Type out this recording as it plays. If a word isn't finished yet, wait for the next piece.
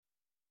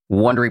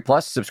Wondery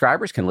Plus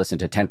subscribers can listen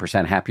to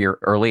 10% Happier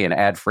early and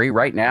ad-free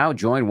right now.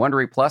 Join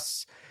Wondery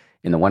Plus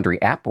in the Wondery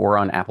app or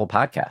on Apple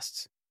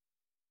Podcasts.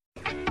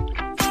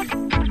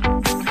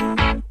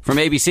 From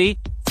ABC,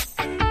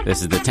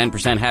 this is the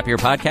 10% Happier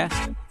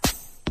podcast.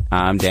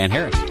 I'm Dan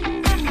Harris.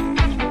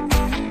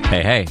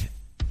 Hey.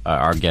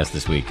 Our guest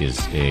this week is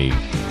a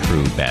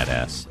true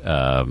badass.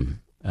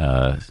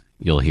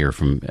 You'll hear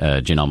from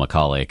Janelle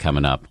McCauley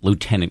coming up,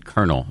 Lieutenant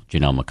Colonel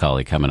Janelle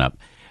McCauley coming up.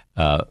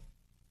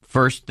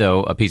 First,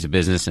 though, a piece of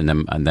business, and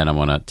then I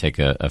want to take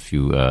a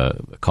few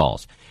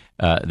calls.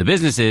 The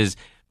business is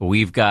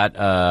we've got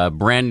a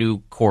brand new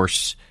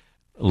course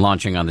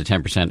launching on the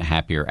 10%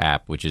 Happier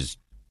app, which is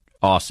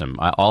awesome.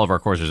 All of our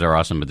courses are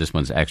awesome, but this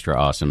one's extra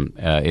awesome.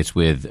 It's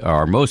with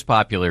our most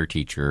popular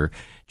teacher,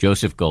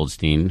 Joseph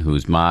Goldstein,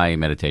 who's my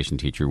meditation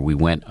teacher. We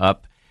went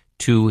up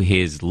to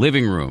his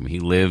living room. He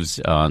lives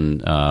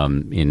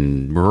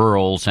in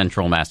rural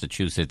central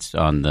Massachusetts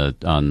on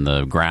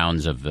the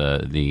grounds of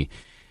the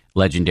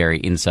legendary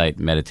Insight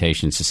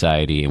Meditation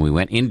Society, and we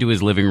went into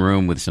his living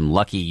room with some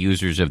lucky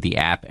users of the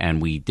app,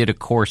 and we did a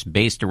course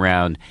based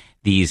around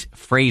these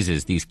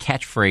phrases, these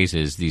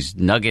catchphrases, these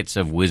nuggets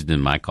of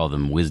wisdom. I call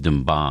them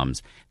wisdom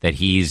bombs that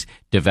he's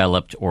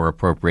developed or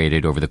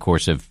appropriated over the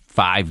course of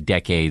 5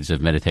 decades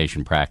of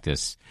meditation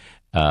practice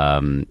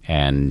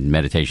and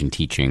meditation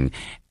teaching.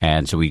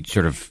 And so we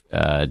sort of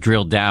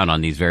drilled down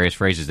on these various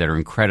phrases that are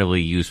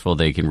incredibly useful.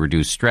 They can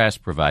reduce stress,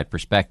 provide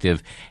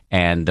perspective.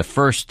 And the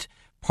first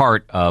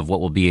part of what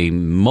will be a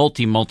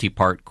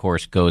multi-part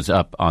course goes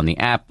up on the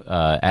app,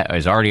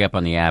 is already up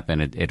on the app, and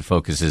it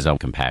focuses on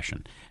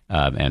compassion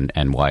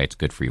and why it's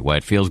good for you, why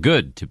it feels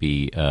good to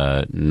be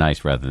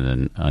nice rather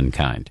than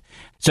unkind.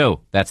 So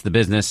that's the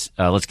business.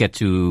 Let's get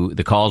to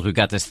the calls. We've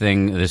got this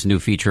new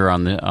feature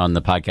on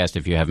the podcast,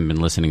 if you haven't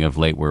been listening of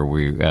late, where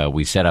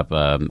we set up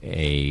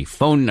a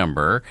phone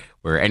number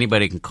where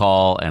anybody can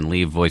call and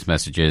leave voice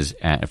messages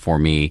for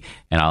me,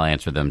 and I'll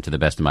answer them to the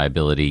best of my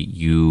ability.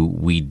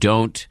 We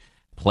don't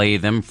play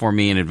them for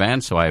me in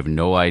advance, so I have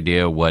no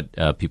idea what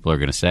people are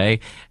going to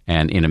say.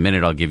 And in a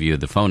minute, I'll give you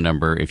the phone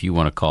number if you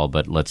want to call,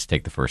 but let's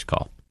take the first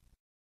call.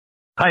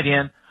 Hi,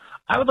 Dan.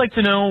 I would like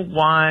to know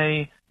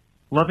why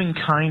loving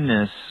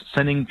kindness,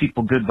 sending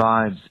people good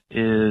vibes,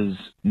 is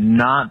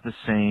not the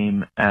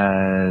same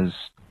as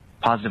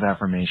positive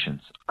affirmations.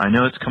 I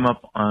know it's come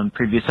up on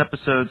previous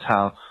episodes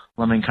how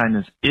loving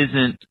kindness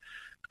isn't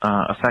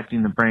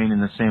affecting the brain in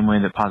the same way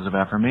that positive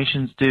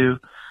affirmations do,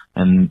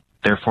 and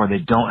therefore they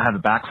don't have a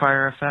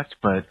backfire effect,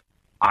 but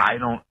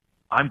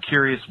I'm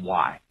curious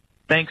why.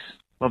 Thanks.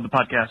 Love the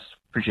podcast.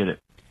 Appreciate it.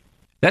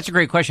 That's a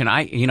great question.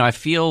 I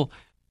feel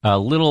a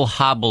little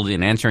hobbled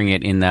in answering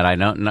it in that I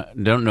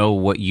don't know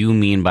what you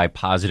mean by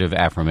positive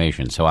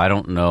affirmation. So I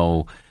don't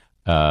know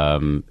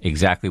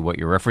exactly what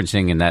you're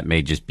referencing, and that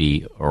may just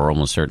be, or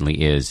almost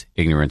certainly is,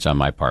 ignorance on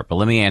my part. But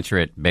let me answer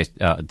it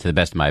to the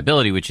best of my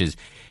ability, which is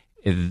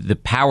the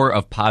power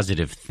of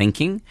positive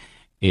thinking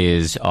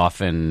is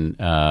often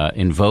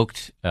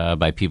invoked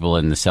by people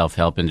in the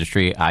self-help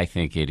industry. I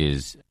think it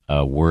is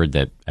a word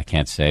that I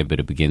can't say, but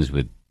it begins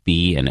with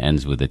B and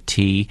ends with a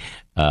T,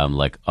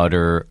 like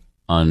utter,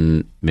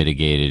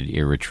 unmitigated,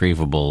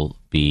 irretrievable.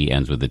 B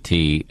ends with a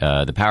T.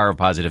 The power of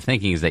positive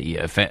thinking is that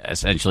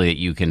essentially that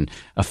you can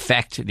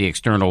affect the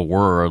external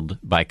world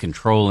by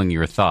controlling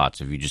your thoughts.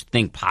 If you just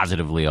think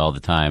positively all the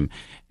time,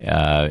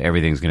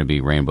 everything's going to be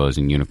rainbows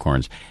and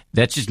unicorns.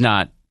 That's just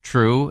not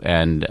true,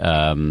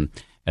 and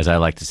as I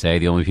like to say,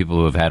 the only people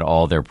who have had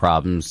all their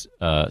problems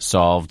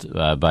solved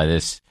by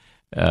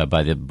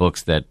the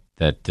books that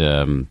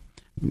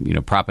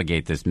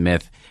propagate this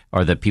myth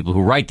are the people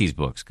who write these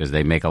books, because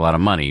they make a lot of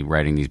money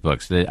writing these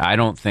books. I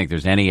don't think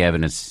there's any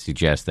evidence to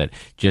suggest that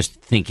just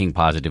thinking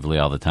positively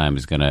all the time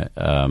is going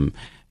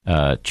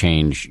to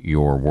change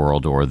your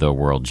world or the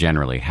world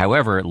generally.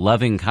 However,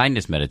 loving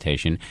kindness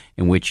meditation,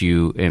 in which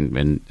you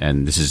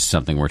and this is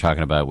something we're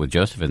talking about with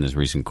Joseph in this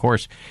recent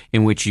course,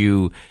 in which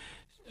you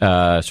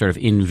sort of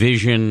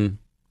envision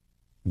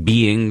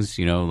beings,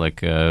 like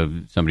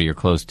somebody you're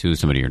close to,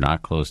 somebody you're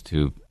not close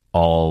to,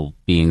 all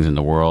beings in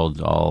the world,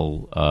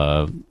 all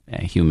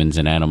humans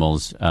and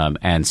animals,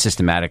 and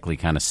systematically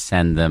kind of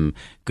send them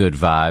good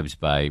vibes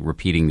by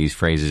repeating these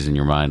phrases in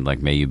your mind, like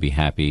may you be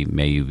happy,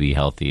 may you be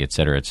healthy, et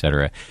cetera, et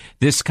cetera.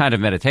 This kind of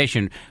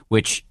meditation,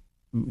 which,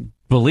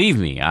 believe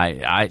me,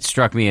 it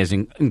struck me as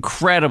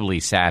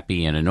incredibly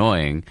sappy and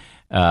annoying.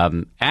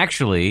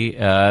 Actually,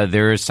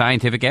 there is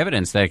scientific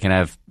evidence that it can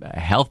have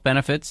health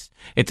benefits.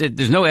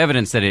 There's no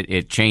evidence that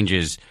it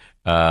changes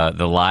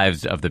the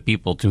lives of the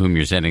people to whom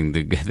you're sending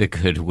the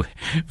good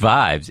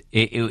vibes.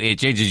 It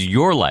changes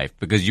your life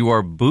because you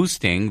are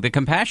boosting the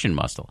compassion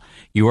muscle.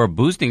 You are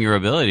boosting your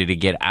ability to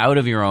get out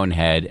of your own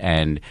head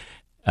and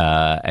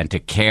to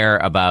care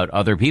about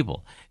other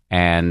people.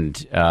 And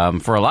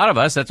for a lot of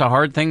us, that's a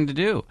hard thing to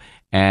do.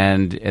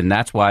 And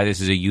that's why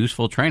this is a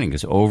useful training,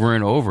 because over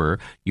and over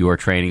you are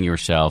training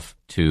yourself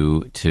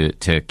to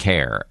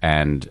care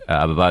and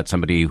about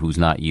somebody who's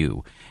not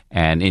you.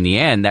 And in the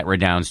end, that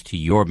redounds to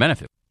your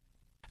benefit.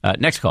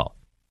 Next call.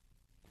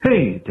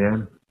 Hey,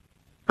 Dan.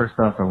 First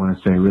off, I want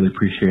to say I really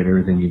appreciate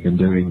everything you've been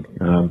doing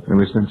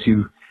ever since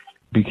you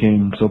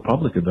became so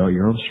public about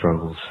your own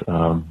struggles.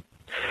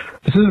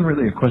 This isn't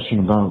really a question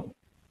about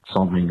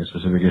solving a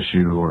specific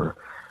issue or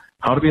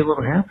how to be a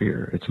little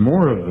happier. It's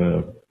more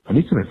of I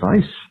need some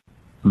advice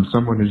from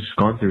someone who's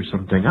gone through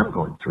something I'm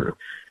going through.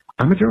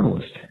 I'm a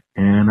journalist,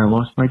 and I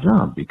lost my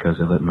job because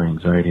I let my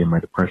anxiety and my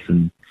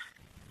depression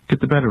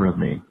get the better of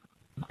me.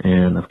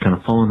 And I've kind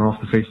of fallen off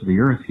the face of the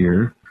earth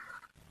here,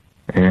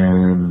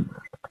 and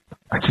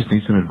I just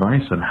need some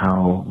advice on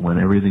how, when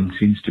everything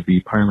seems to be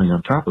piling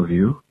on top of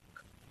you,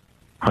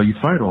 how you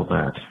fight all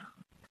that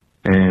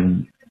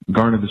and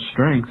garner the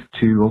strength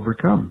to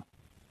overcome.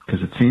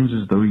 Because it seems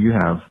as though you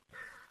have.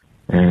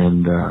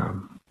 And,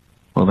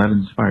 well, that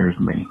inspires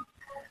me.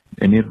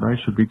 Any advice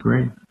would be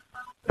great.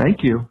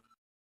 Thank you.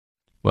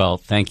 Well,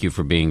 thank you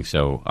for being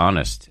so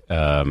honest.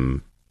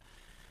 And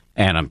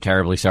I'm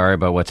terribly sorry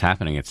about what's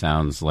happening. It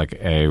sounds like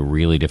a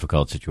really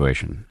difficult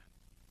situation.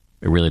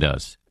 It really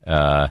does.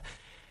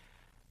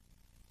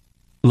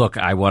 Look,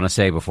 I want to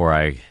say before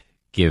I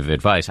give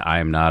advice, I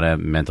am not a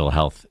mental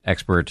health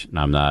expert.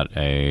 I'm not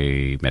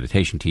a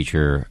meditation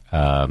teacher.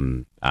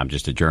 I'm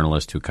just a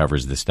journalist who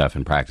covers this stuff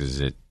and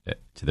practices it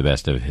to the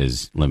best of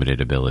his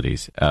limited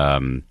abilities.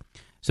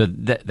 So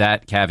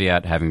that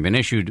caveat having been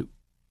issued,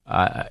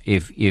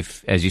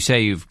 if as you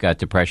say, you've got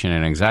depression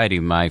and anxiety,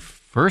 my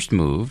first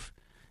move,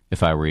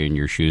 if I were in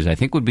your shoes, I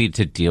think would be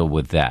to deal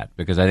with that,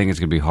 because I think it's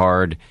going to be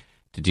hard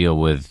to deal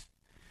with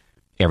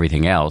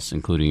everything else,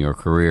 including your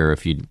career,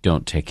 if you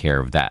don't take care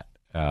of that.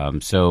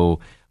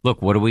 So,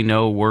 look, what do we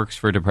know works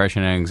for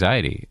depression and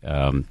anxiety?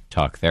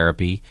 Talk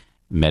therapy,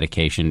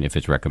 medication, if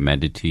it's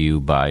recommended to you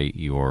by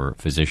your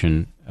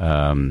physician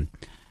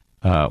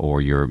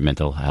or your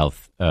mental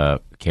health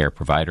care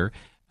provider,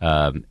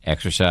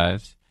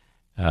 exercise,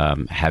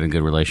 having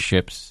good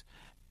relationships,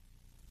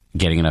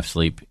 getting enough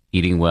sleep,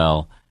 eating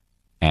well,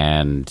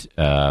 and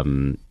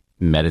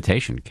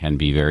meditation can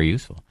be very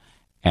useful.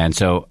 And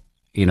so,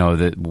 you know,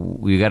 that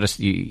we got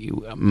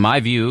to. My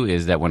view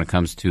is that when it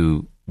comes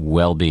to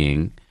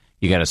well-being,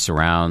 you got to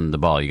surround the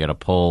ball. You got to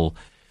pull.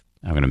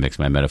 I'm going to mix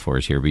my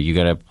metaphors here, but you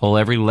got to pull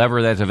every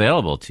lever that's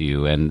available to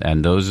you,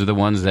 and those are the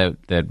ones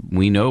that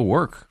we know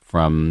work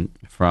from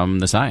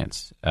the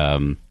science.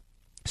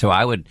 So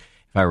I would,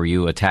 if I were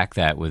you, attack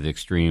that with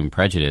extreme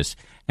prejudice,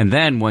 and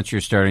then once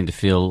you're starting to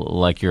feel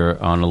like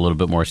you're on a little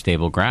bit more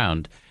stable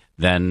ground,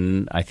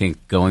 then I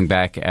think going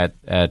back at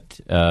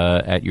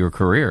your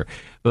career.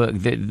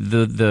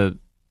 The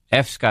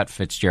F. Scott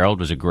Fitzgerald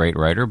was a great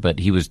writer, but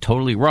he was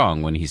totally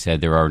wrong when he said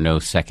there are no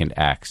second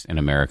acts in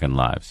American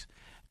lives.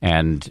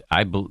 And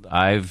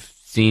I've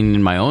seen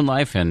in my own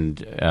life, and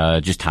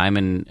just time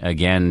and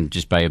again,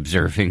 just by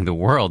observing the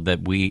world,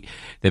 that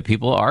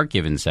people are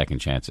given second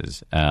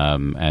chances,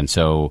 and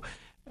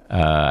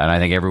I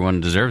think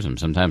everyone deserves them.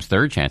 Sometimes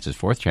third chances,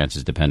 fourth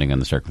chances, depending on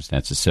the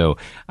circumstances. So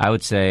I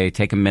would say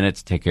take a minute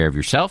to take care of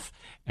yourself,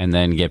 and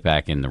then get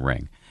back in the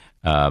ring.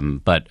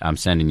 But I'm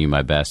sending you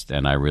my best,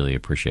 and I really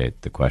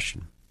appreciate the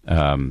question.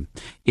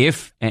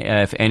 If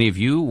any of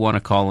you want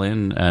to call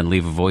in and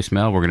leave a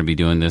voicemail, we're going to be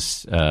doing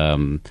this,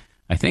 I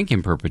think,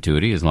 in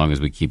perpetuity, as long as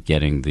we keep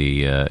getting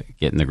the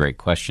great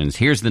questions.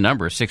 Here's the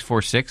number: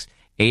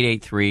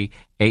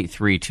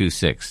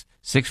 646-883-8326.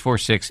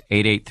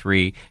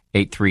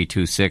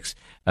 646-883-8326.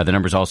 The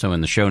number's also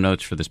in the show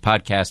notes for this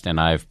podcast, and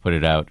I've put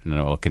it out, and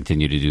I'll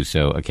continue to do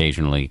so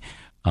occasionally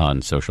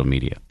on social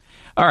media.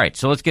 All right,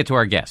 so let's get to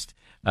our guest.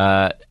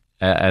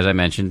 As I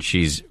mentioned,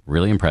 she's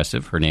really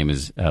impressive. Her name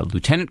is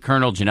Lieutenant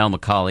Colonel Janelle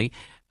McCauley.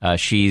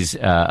 She's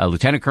a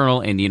lieutenant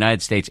colonel in the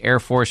United States Air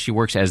Force. She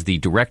works as the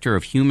Director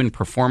of Human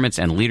Performance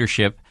and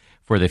Leadership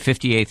for the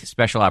 58th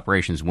Special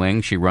Operations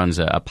Wing. She runs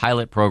a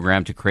pilot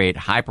program to create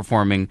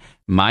high-performing,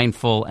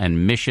 mindful,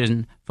 and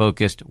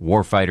mission-focused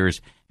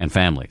warfighters and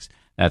families.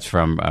 That's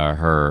from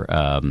her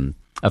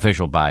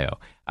official bio.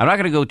 I'm not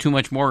going to go too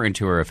much more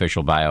into her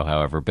official bio,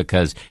 however,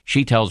 because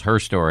she tells her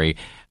story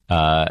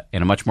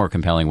in a much more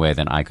compelling way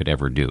than I could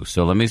ever do.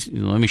 So let me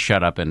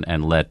shut up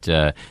and let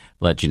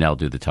Janelle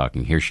do the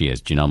talking. Here she is,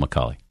 Janelle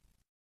McCauley.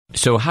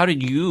 So how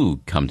did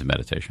you come to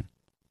meditation?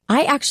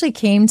 I actually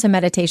came to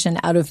meditation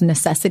out of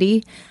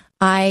necessity.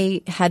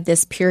 I had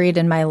this period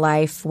in my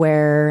life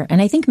where,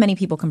 and I think many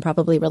people can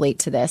probably relate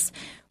to this,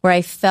 where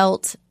I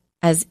felt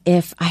as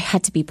if I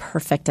had to be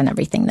perfect in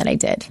everything that I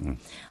did. Mm.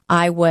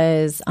 I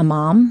was a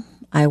mom.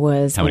 I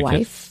was a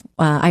wife.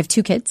 I have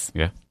 2 kids.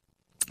 Yeah.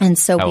 And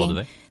so how old are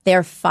they? They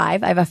are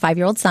 5. I have a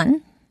 5-year-old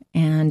son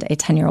and a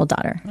 10-year-old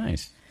daughter.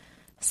 Nice.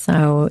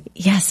 So,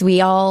 yes,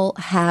 we all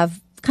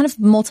have kind of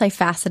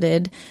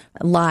multifaceted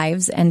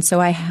lives. And so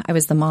I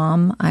was the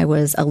mom. I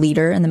was a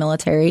leader in the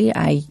military.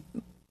 I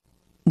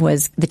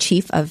was the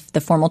chief of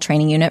the formal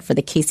training unit for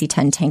the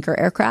KC-10 tanker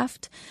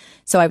aircraft.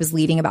 So I was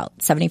leading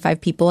about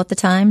 75 people at the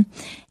time.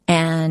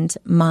 And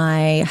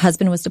my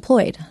husband was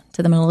deployed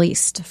to the Middle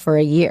East for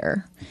a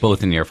year.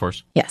 Both in the Air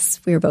Force? Yes,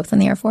 we were both in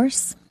the Air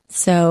Force.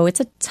 So it's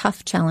a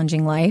tough,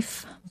 challenging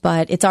life,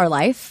 but it's our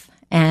life,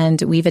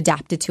 and we've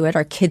adapted to it.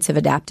 Our kids have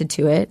adapted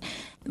to it,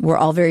 we're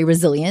all very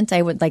resilient,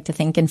 I would like to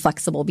think, and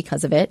flexible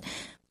because of it.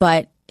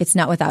 But it's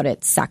not without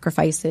its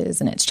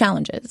sacrifices and its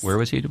challenges. Where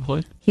was he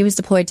deployed? He was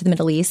deployed to the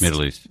Middle East.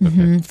 Middle East,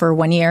 okay. For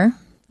 1 year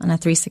on a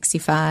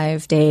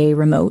 365-day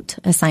remote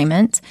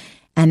assignment.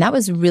 And that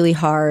was really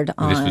hard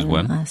on This was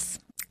when? us.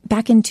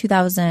 Back in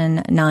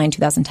 2009,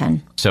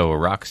 2010. So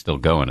Iraq's still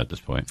going at this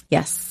point.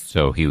 Yes.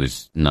 So he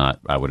was not,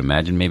 I would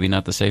imagine, maybe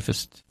not the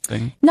safest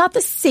thing? Not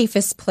the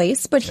safest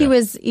place, but he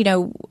was,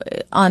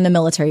 on the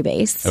military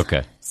base.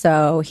 Okay.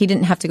 So he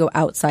didn't have to go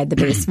outside the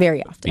base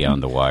very often.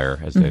 Beyond the wire,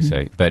 as they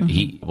say. But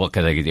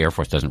because the Air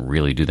Force doesn't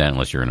really do that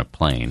unless you're in a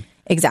plane.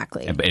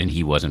 Exactly. And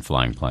he wasn't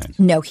flying planes.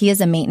 No, he is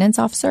a maintenance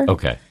officer.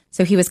 Okay.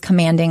 So he was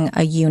commanding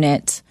a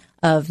unit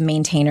of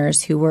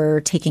maintainers who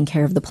were taking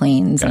care of the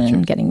planes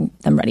and getting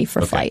them ready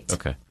for flight.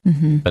 Okay.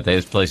 But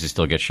those places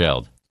still get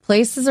shelled.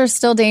 Places are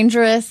still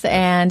dangerous,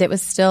 and it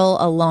was still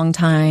a long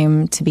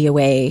time to be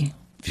away,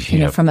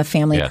 from a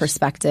family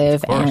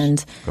perspective. And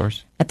of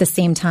course. At the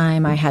same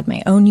time, I had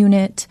my own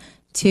unit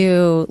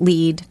to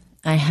lead.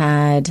 I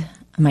had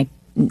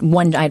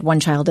one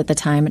child at the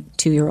time, a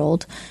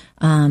 2-year-old,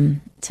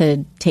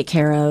 to take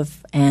care of,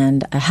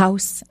 and a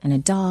house and a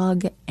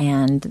dog,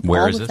 and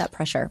Where all is of this?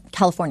 that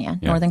California,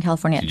 Northern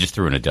California. You just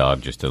threw in a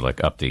dog just to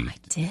up the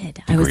Did.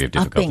 degree I was of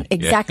difficulty. upping.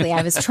 Exactly. Yeah.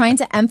 I was trying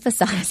to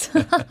emphasize,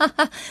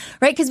 right?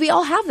 Because we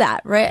all have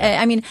that, right?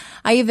 I mean,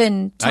 I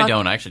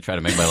don't. I actually try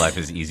to make my life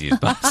as easy as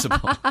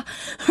possible.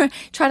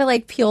 try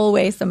to peel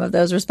away some of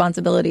those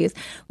responsibilities.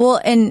 Well,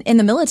 in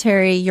the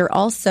military,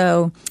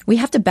 we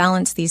have to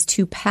balance these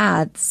two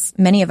paths.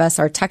 Many of us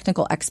are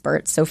technical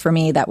experts. So for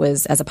me, that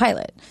was as a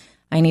pilot.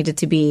 I needed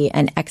to be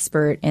an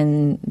expert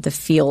in the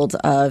field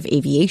of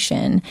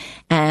aviation.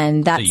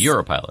 And that's... So you're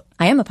a pilot?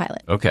 I am a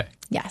pilot. Okay.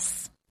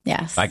 Yes.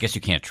 I guess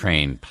you can't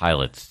train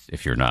pilots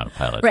if you're not a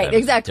pilot. Right, that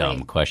exactly. Is a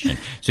dumb question.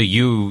 So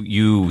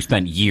you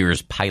spent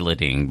years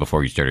piloting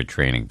before you started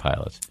training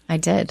pilots. I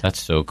did.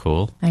 That's so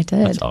cool. I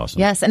did. That's awesome.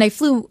 Yes, and I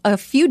flew a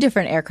few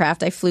different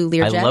aircraft. I flew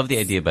Learjets. I love the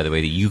idea, by the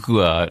way, that you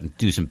go out and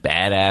do some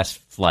badass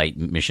flight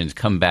missions,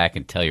 come back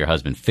and tell your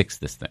husband, fix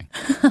this thing.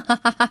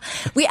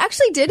 We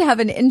actually did have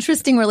an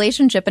interesting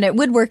relationship, and it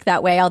would work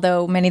that way,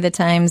 although many of the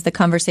times the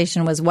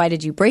conversation was, why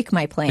did you break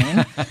my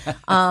plane?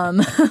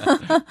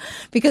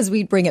 Because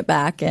we'd bring it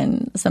back,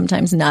 and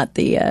sometimes not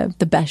the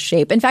best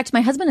shape. In fact,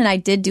 my husband and I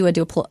did do a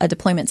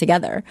deployment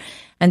together.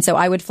 And so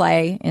I would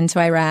fly into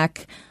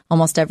Iraq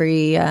almost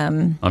every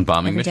on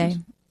bombing missions?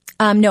 day.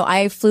 No,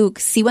 I flew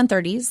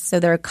C-130s, so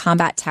they're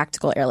combat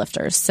tactical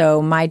airlifters.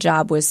 So my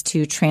job was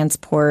to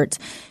transport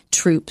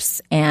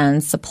troops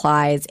and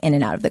supplies in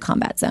and out of the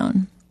combat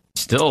zone.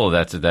 Still,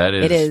 that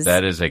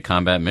is a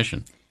combat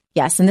mission.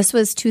 Yes, and this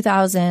was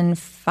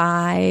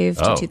 2005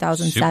 to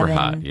 2007. Super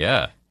hot,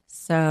 yeah.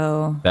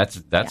 So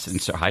that's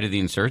height of the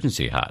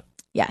insurgency hot.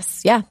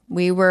 Yes, yeah,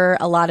 we did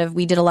a lot of the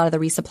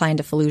resupply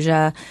into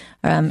Fallujah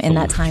in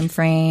that time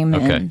frame.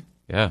 Okay, and,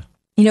 yeah.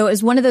 It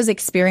was one of those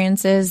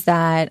experiences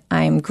that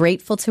I'm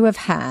grateful to have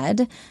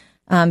had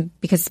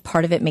because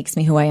part of it makes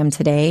me who I am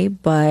today.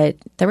 But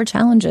there were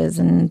challenges,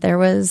 and there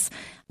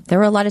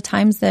were a lot of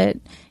times that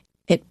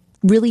it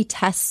really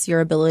tests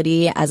your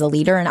ability as a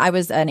leader. And I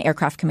was an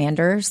aircraft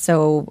commander,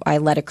 so I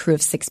led a crew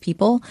of 6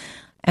 people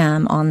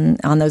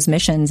on those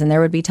missions. And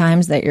there would be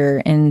times that you're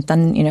in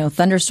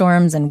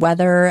thunderstorms and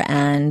weather,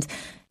 and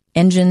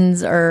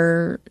engines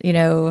are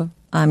you're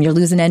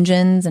losing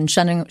engines and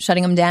shutting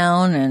them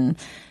down,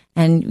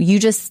 and you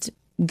just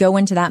go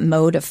into that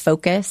mode of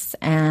focus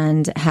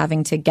and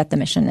having to get the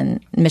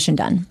mission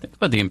done. Think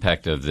about the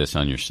impact of this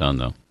on your son,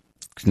 though.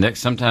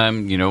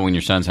 Sometime, when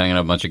your son's hanging out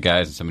with a bunch of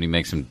guys and somebody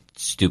makes some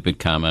stupid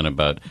comment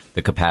about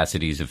the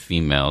capacities of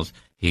females,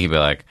 he can be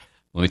like,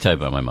 let me tell you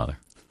about my mother.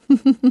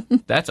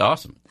 That's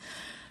awesome.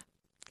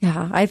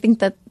 Yeah, I think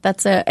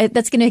that's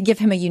going to give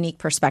him a unique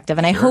perspective,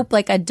 and I hope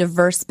a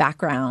diverse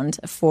background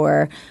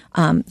for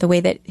the way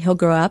that he'll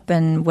grow up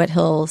and what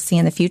he'll see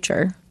in the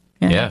future.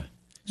 Yeah.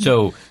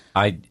 So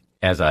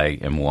as I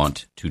am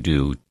wont to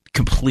do,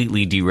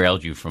 completely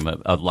derailed you from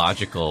a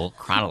logical,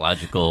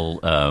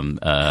 chronological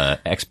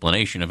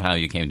explanation of how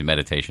you came to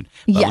meditation.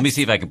 But yes. Let me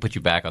see if I can put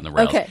you back on the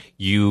rails. Okay.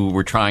 You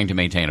were trying to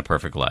maintain a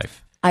perfect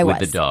life. With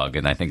the dog,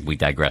 and I think we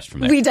digressed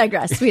from there. We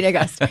digressed.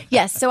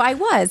 Yes, so I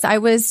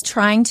was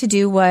trying to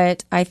do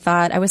what I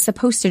thought I was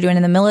supposed to do. And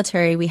in the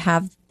military, we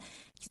have,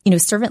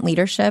 servant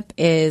leadership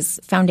is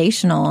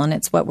foundational, and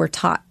it's what we're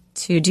taught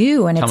to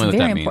do, and it's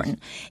very important.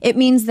 It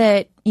means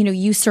that,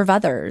 you serve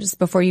others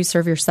before you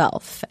serve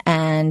yourself,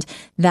 and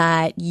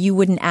that you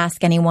wouldn't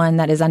ask anyone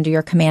that is under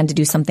your command to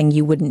do something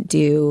you wouldn't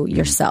do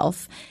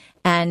yourself.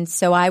 And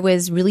so I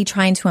was really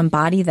trying to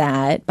embody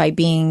that by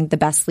being the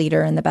best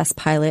leader and the best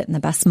pilot and the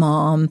best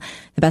mom,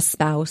 the best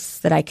spouse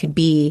that I could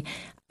be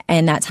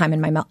in that time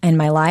in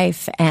my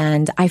life.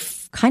 And I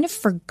kind of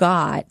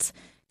forgot,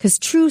 because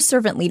true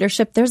servant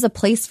leadership, there's a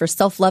place for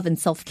self-love and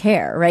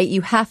self-care, right? You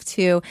have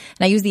to,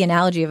 and I use the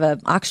analogy of an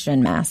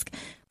oxygen mask.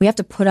 We have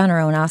to put on our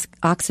own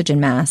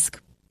oxygen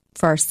mask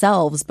for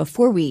ourselves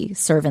before we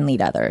serve and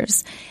lead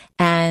others.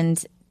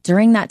 And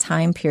during that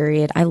time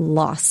period, I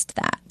lost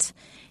that.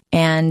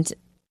 And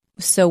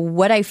So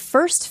what I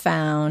first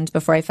found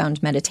before I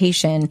found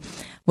meditation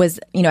was,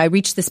 I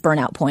reached this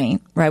burnout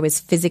point where I was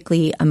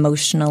physically,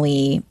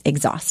 emotionally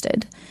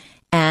exhausted.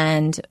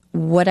 And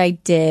what I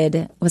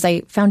did was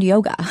I found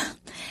yoga.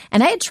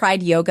 And I had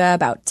tried yoga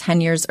about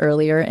 10 years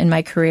earlier in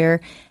my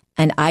career,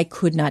 and I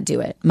could not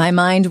do it. My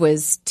mind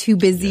was too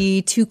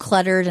busy, too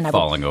cluttered. And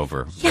falling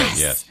over.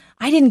 Yes.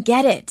 I didn't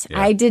get it. Yeah.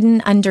 I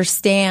didn't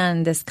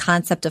understand this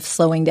concept of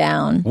slowing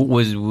down.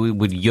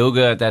 Would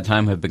yoga at that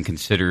time have been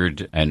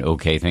considered an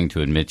okay thing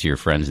to admit to your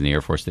friends in the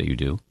Air Force that you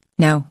do?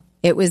 No.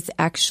 It was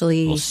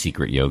actually... a little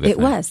secret yoga It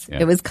thing. was. Yeah.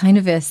 It was kind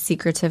of a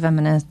secretive, I'm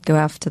going to go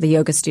off to the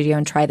yoga studio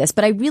and try this.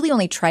 But I really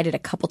only tried it a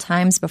couple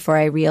times before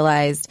I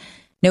realized,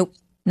 nope,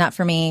 not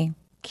for me.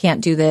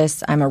 Can't do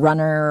this. I'm a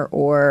runner,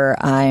 or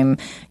I'm,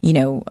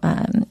 going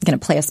to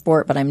play a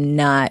sport, but I'm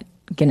not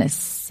going to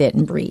sit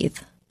and breathe.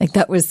 Like,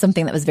 that was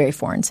something that was very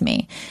foreign to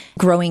me.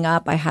 Growing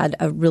up, I had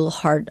a real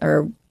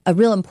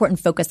important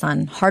focus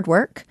on hard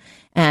work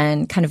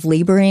and kind of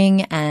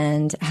laboring,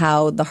 and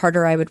how the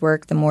harder I would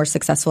work, the more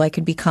successful I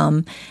could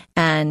become.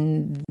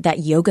 And that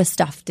yoga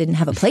stuff didn't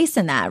have a place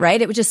in that,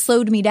 right? It would just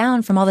slowed me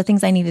down from all the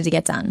things I needed to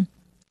get done.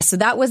 So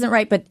that wasn't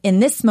right. But in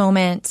this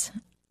moment,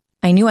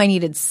 I knew I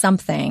needed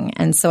something.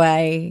 And so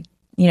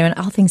and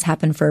all things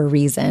happen for a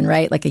reason,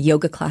 right? Like a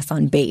yoga class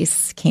on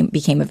base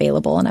became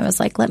available. And I was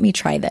like, let me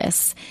try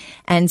this.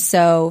 And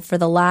so for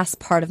the last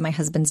part of my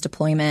husband's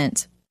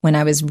deployment, when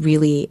I was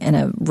really in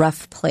a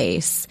rough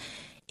place,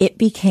 it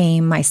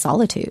became my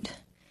solitude.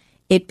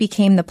 It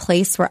became the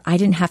place where I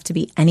didn't have to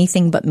be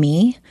anything but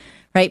me,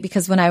 right?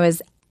 Because when I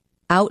was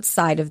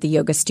outside of the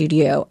yoga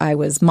studio, I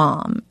was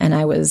mom, and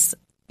I was,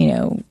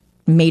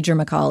 Major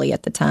Macaulay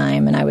at the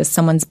time, and I was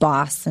someone's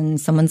boss and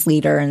someone's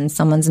leader and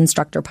someone's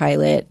instructor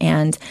pilot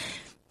and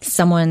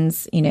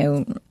someone's,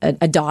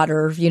 a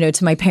daughter,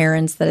 to my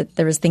parents, that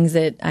there was things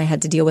that I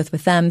had to deal with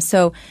them.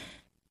 So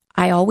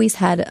I always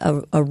had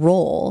a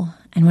role.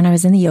 And when I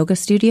was in the yoga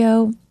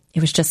studio, it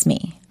was just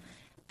me.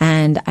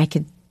 And I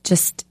could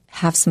just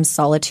have some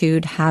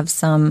solitude, have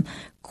some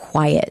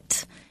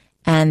quiet.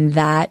 And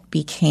that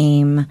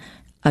became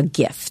a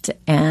gift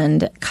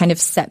and kind of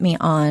set me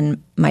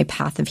on my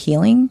path of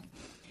healing.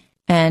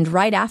 And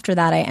right after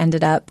that, I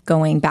ended up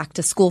going back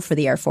to school for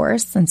the Air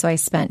Force. And so I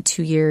spent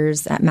 2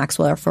 years at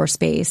Maxwell Air Force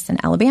Base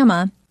in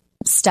Alabama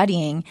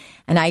studying.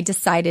 And I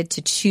decided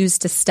to choose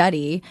to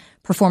study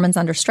performance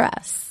under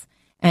stress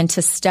and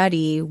to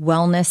study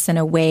wellness in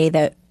a way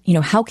that,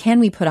 how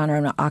can we put on our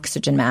own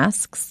oxygen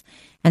masks?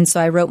 And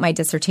so I wrote my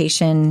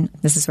dissertation.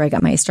 This is where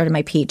I started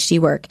my PhD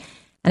work.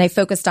 And I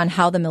focused on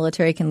how the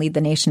military can lead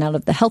the nation out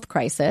of the health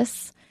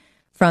crisis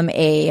from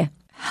a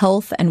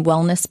health and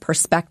wellness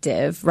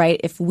perspective, right?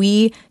 If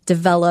we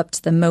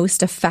developed the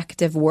most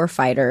effective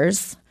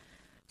warfighters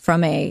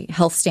from a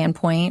health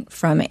standpoint,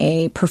 from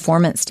a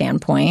performance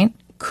standpoint,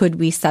 could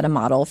we set a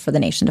model for the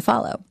nation to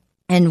follow?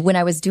 And when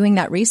I was doing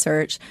that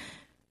research,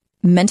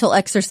 mental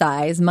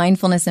exercise,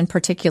 mindfulness in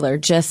particular,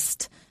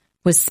 just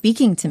was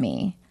speaking to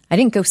me. I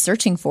didn't go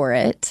searching for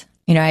it.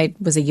 I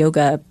was a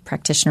yoga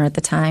practitioner at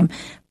the time,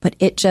 but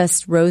it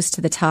just rose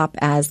to the top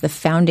as the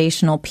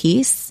foundational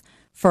piece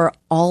for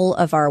all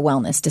of our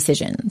wellness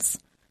decisions.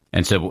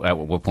 And so at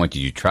what point did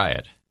you try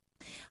it?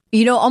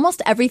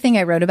 Almost everything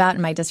I wrote about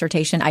in my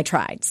dissertation, I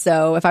tried.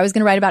 So if I was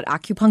going to write about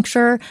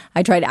acupuncture,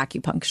 I tried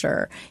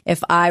acupuncture.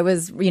 If I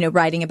was,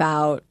 writing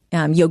about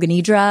yoga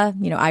nidra,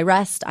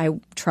 iRest, I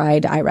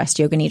tried iRest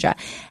yoga nidra.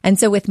 And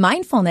so with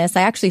mindfulness,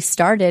 I actually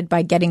started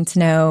by getting to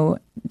know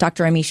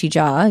Dr. Amishi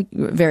Jha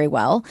very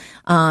well.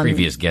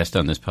 Previous guest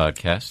on this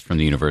podcast from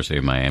the University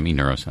of Miami,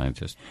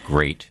 neuroscientist,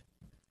 great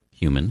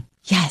human.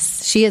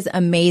 Yes, she is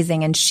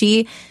amazing. And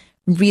she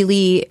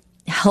really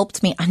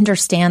helped me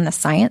understand the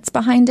science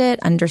behind it,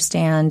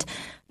 understand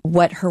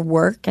what her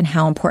work and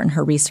how important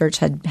her research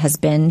has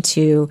been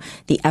to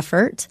the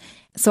effort.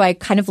 So I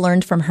kind of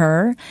learned from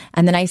her,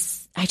 and then I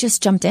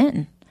just jumped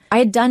in. I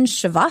had done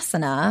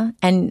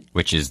Shavasana,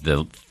 which is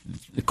the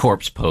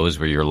corpse pose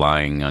where you're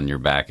lying on your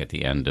back at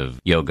the end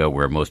of yoga,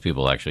 where most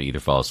people actually either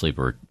fall asleep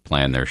or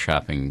plan their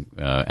shopping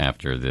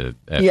after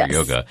Yes.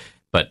 yoga.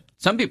 But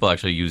some people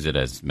actually use it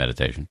as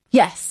meditation.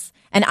 Yes,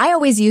 and I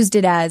always used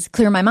it as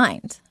clear my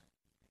mind.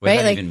 What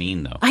does that even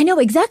mean, though? I know,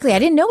 exactly. I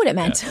didn't know what it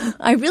meant. Yeah.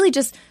 I really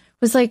just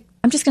was like,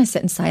 I'm just going to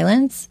sit in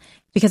silence,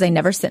 because I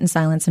never sit in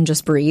silence and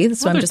just breathe.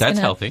 So that's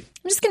healthy.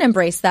 I'm just going to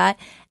embrace that.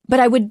 But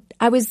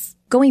I was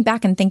going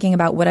back and thinking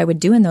about what I would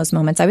do in those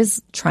moments. I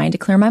was trying to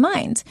clear my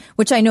mind,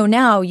 which I know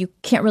now you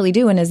can't really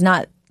do and is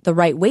not the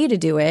right way to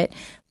do it.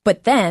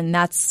 But then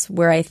that's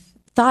where I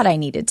thought I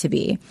needed to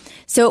be.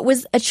 So it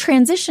was a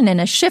transition and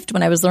a shift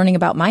when I was learning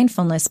about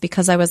mindfulness,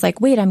 because I was like,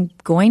 wait, I'm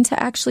going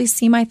to actually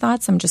see my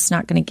thoughts. I'm just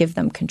not going to give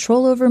them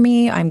control over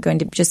me. I'm going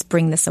to just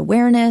bring this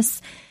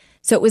awareness.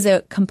 So it was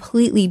a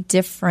completely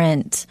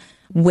different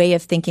way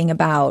of thinking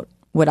about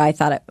what I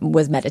thought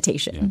was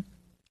meditation. Yeah.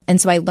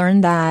 And so I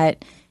learned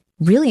that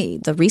really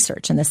the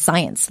research and the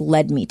science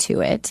led me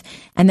to it.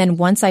 And then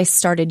once I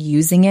started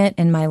using it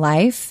in my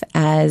life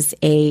as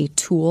a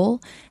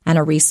tool and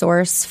a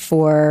resource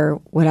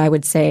for what I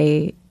would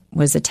say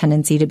was a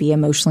tendency to be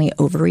emotionally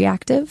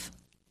overreactive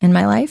in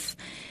my life.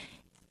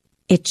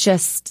 It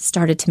just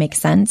started to make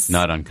sense.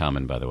 Not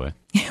uncommon, by the way.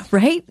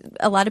 Right?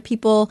 A lot of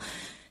people,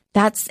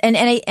 and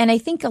I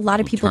think a lot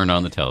of people turn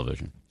on the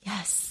television.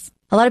 Yes.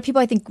 A lot of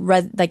people, I think,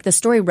 like the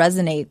story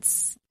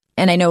resonates.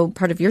 And I know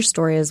part of your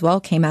story as well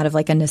came out of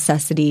like a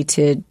necessity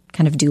to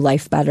kind of do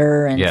life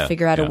better and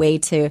figure out a way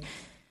to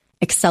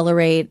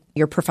accelerate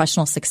your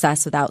professional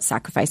success without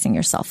sacrificing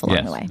yourself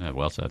along the way.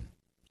 Well said.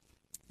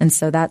 And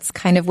so that's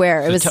kind of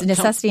where it was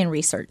necessity and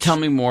research. Tell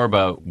me more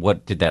about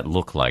what did that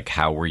look like?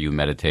 How were you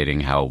meditating?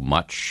 How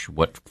much?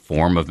 What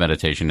form of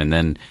meditation? And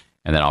then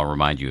I'll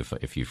remind you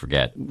if you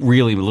forget.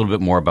 Really, a little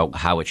bit more about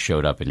how it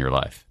showed up in your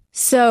life.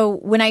 So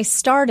when I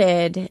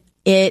started,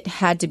 it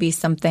had to be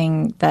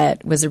something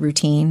that was a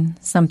routine,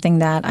 something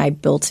that I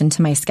built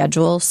into my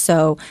schedule.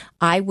 So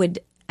I would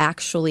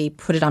actually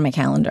put it on my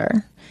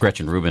calendar.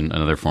 Gretchen Rubin,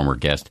 another former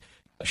guest,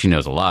 she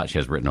knows a lot. She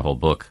has written a whole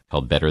book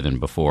called Better Than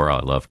Before. I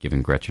love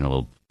giving Gretchen a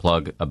little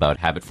plug about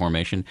habit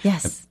formation.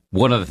 Yes.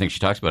 One of the things she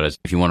talks about is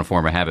if you want to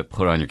form a habit,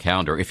 put it on your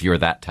calendar if you're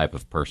that type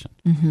of person.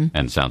 Mm-hmm.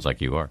 And it sounds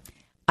like you are.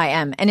 I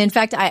am. And in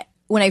fact,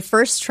 when I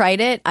first tried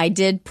it, I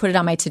did put it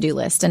on my to-do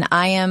list. And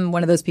I am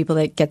one of those people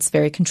that gets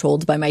very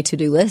controlled by my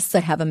to-do lists. I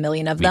have a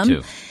million of them. Me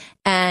too.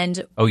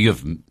 And you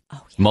have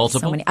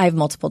multiple? So many. I have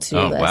multiple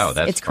to-do lists. Wow,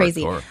 it's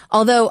crazy. Hardcore.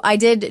 Although I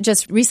did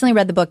just recently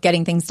read the book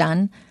Getting Things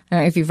Done. I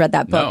don't know if you've read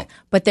that book,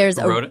 but there's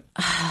Who wrote it?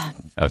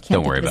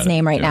 Don't worry about his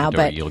name right now,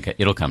 but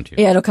it'll come to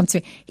you. Yeah, it'll come to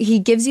me. He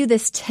gives you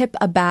this tip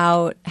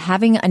about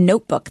having a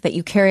notebook that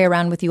you carry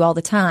around with you all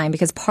the time,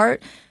 because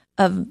part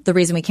of the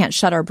reason we can't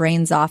shut our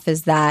brains off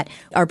is that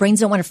our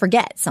brains don't want to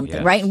forget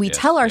something, right? And we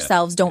tell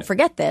ourselves, don't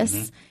forget this.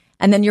 Mm-hmm.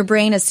 And then your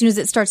brain, as soon as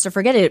it starts to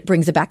forget it, it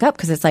brings it back up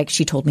because it's like,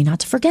 she told me not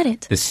to forget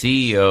it. The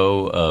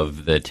CEO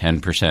of the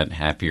 10%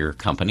 Happier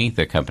company,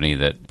 the company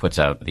that puts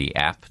out the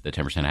app, the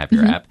 10%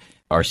 Happier app,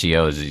 our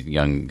CEO is a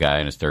young guy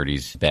in his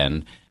 30s,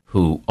 Ben,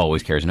 who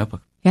always carries a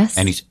notebook. Yes.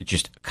 And he's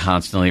just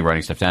constantly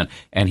writing stuff down.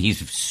 And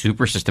he's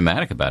super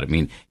systematic about it. I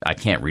mean, I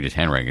can't read his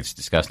handwriting. It's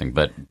disgusting.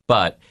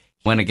 But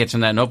when it gets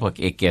in that notebook,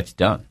 it gets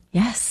done.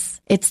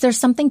 Yes. There's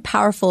something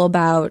powerful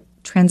about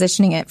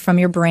transitioning it from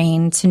your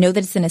brain to know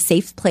that it's in a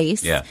safe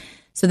place. Yeah.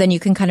 So then you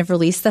can kind of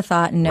release the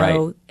thought and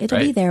know it'll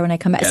be there when I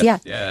come back.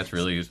 Yes. So, yeah, that's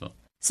really useful.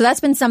 So that's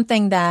been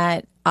something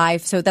that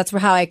so that's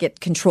how I get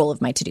control of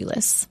my to-do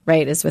list,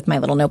 right, is with my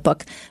little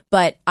notebook.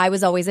 But I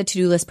was always a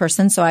to-do list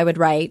person, so I would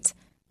write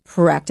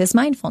practice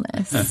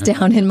mindfulness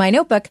down in my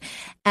notebook.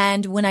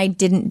 And when I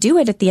didn't do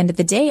it at the end of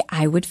the day,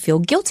 I would feel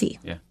guilty.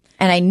 Yeah.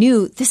 And I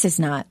knew this is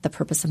not the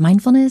purpose of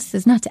mindfulness.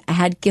 It's not to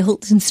add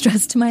guilt and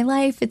stress to my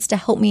life. It's to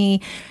help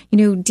me,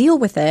 deal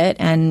with it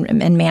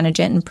and manage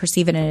it and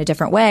perceive it in a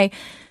different way.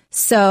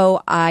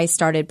 So I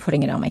started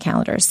putting it on my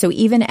calendar. So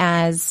even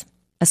as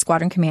a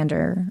squadron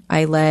commander,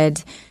 I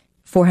led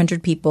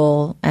 400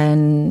 people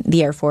in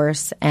the Air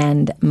Force,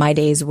 and my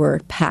days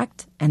were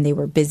packed and they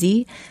were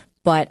busy,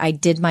 but I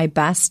did my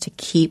best to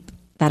keep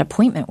that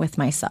appointment with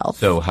myself.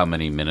 So how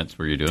many minutes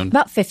were you doing?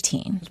 About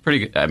 15. It's pretty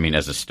good. I mean,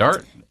 as a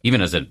start,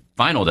 even as a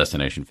final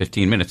destination,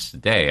 15 minutes a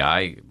day,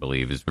 I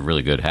believe, is a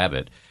really good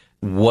habit.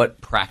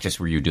 What practice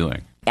were you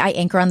doing? I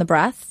anchor on the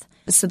breath.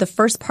 So the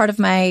first part of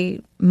my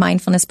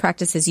mindfulness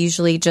practice is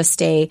usually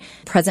just a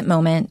present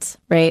moment,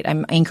 right?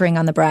 I'm anchoring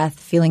on the breath,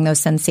 feeling those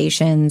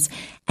sensations.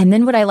 And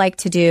then what I like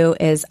to do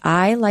is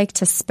I like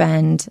to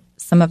spend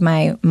some of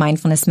my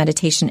mindfulness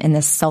meditation in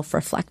this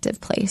self-reflective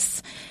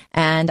place.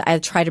 And I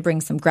try to bring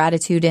some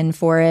gratitude in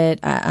for it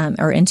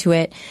or into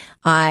it.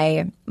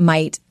 I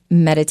might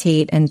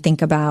meditate and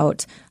think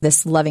about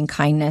this loving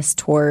kindness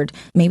toward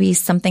maybe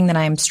something that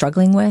I'm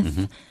struggling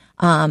with.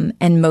 Mm-hmm.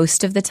 And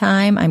most of the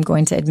time, I'm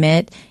going to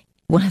admit,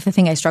 one of the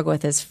things I struggle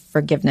with is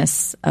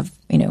forgiveness of,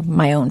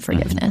 my own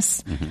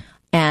forgiveness. Mm-hmm.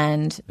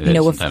 And,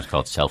 it's sometimes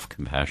called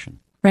self-compassion.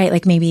 Right.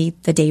 Like maybe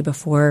the day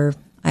before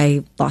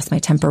I lost my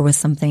temper with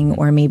something,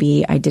 or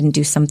maybe I didn't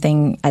do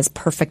something as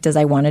perfect as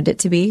I wanted it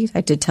to be.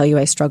 I did tell you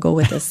I struggle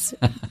with this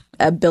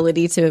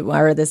ability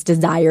or this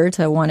desire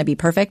to want to be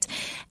perfect.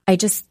 I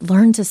just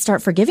learned to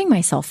start forgiving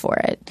myself for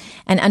it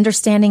and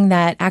understanding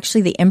that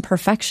actually the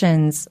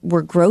imperfections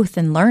were growth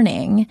and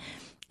learning.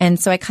 And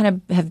so I kind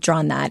of have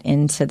drawn that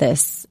into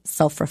this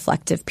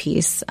self-reflective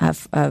piece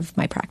of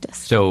my practice.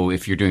 So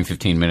if you're doing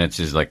 15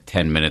 minutes is like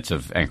 10 minutes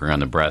of anchoring on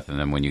the breath, and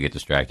then when you get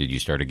distracted, you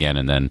start again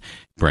and then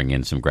bring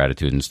in some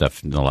gratitude and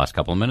stuff in the last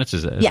couple of minutes?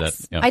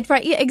 Yes. I'd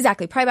probably,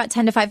 exactly. Probably about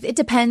 10 to 5. It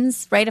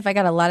depends, right? If I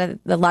got a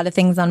lot of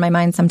things on my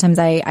mind, sometimes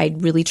I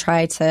really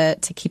try to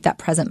keep that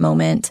present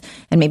moment,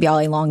 and maybe I'll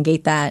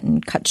elongate that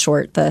and cut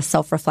short the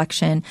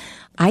self-reflection.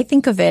 I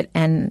think of it,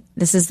 and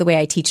this is the way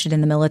I teach it in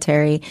the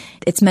military,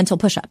 it's mental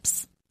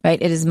push-ups. Right?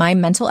 It is my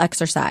mental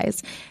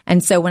exercise.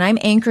 And so when I'm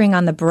anchoring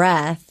on the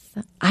breath,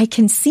 I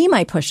can see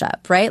my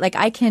push-up, right? Like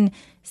I can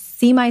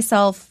see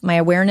myself, my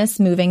awareness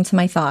moving to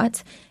my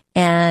thought,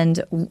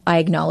 and I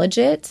acknowledge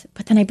it,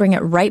 but then I bring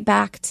it right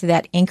back to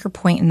that anchor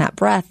point in that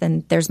breath,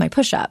 and there's my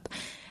push-up.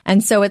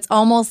 And so it's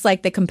almost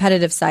like the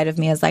competitive side of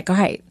me is like, all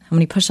right, how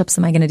many push-ups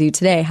am I going to do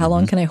today? How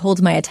long can I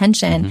hold my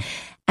attention?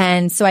 Mm-hmm.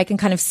 And so I can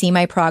kind of see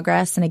my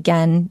progress. And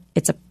again,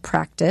 it's a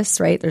practice,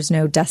 right? There's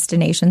no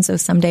destination. So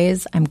some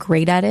days I'm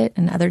great at it,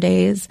 and other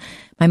days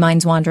my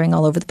mind's wandering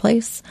all over the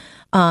place.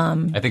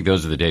 I think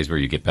those are the days where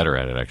you get better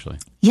at it, actually.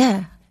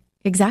 Yeah,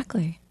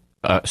 exactly.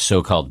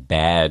 So-called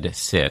bad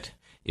sit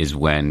is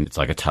when it's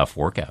like a tough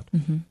workout.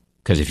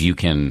 Because if you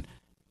can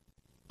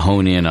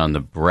hone in on the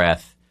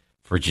breath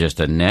for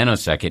just a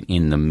nanosecond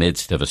in the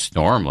midst of a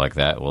storm like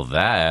that, well,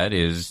 that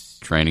is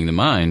training the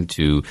mind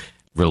to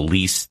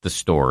release the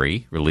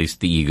story, release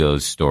the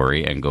ego's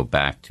story, and go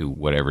back to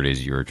whatever it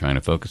is you're trying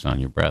to focus on,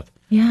 your breath.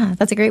 Yeah,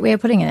 that's a great way of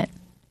putting it.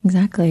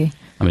 Exactly.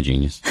 I'm a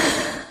genius.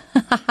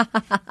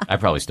 I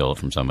probably stole it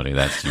from somebody.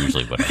 That's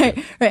usually what I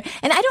do. Right.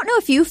 And I don't know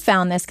if you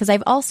found this, because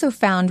I've also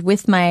found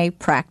with my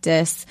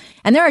practice,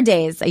 and there are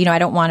days, I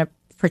don't want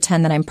to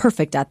pretend that I'm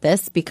perfect at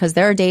this, because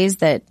there are days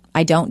that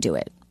I don't do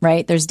it.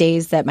 Right? There's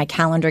days that my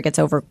calendar gets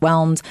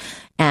overwhelmed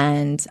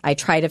and I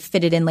try to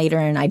fit it in later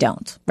and I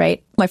don't.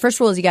 Right? My first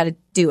rule is you got to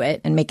do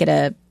it and make it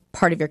a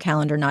part of your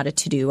calendar, not a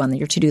to-do on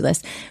your to-do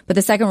list. But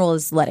the second rule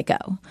is let it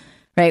go.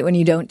 Right? When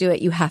you don't do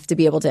it, you have to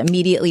be able to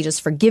immediately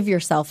just forgive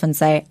yourself and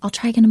say, I'll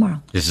try again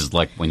tomorrow. This is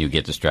like when you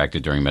get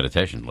distracted during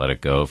meditation. Let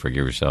it go,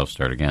 forgive yourself,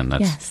 start again.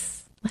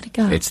 Yes. Let it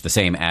go. It's the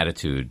same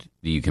attitude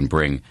that you can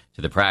bring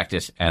to the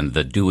practice and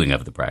the doing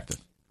of the practice.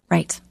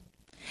 Right.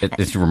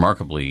 It's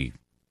remarkably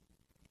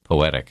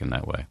poetic in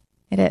that way.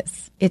 It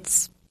is.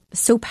 It's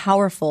so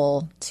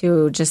powerful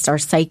to just our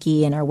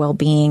psyche and our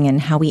well-being and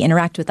how we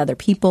interact with other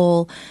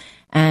people.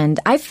 And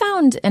I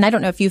found, and I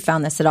don't know if you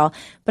found this at all,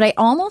 but I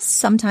almost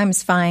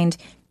sometimes find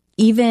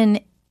even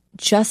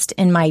just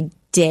in my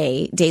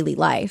daily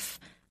life,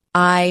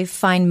 I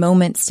find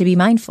moments to be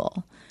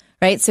mindful,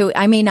 right? So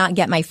I may not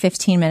get my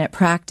 15-minute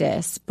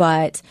practice,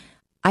 but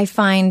I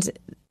find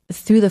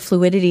through the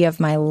fluidity of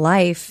my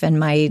life and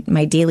my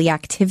daily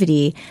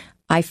activity,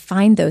 I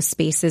find those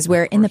spaces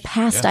where in the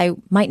past I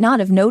might not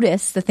have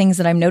noticed the things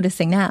that I'm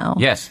noticing now.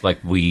 Yes,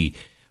 like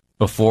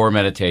before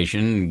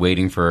meditation,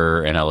 waiting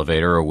for an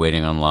elevator or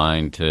waiting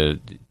online to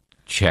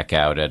check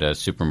out at a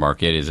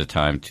supermarket is a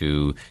time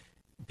to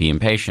be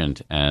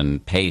impatient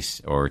and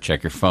pace, or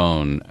check your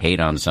phone, hate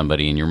on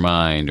somebody in your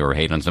mind, or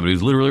hate on somebody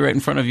who's literally right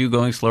in front of you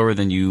going slower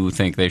than you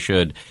think they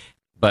should.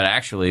 But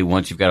actually,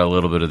 once you've got a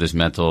little bit of this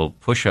mental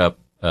push-up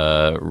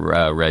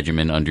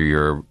regimen under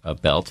your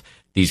belt,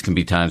 these can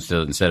be times to,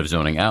 instead of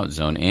zoning out,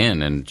 zone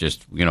in and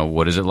just,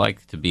 what is it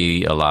like to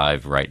be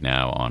alive right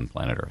now on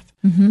planet Earth?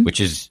 Which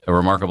is a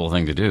remarkable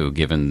thing to do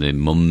given the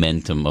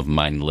momentum of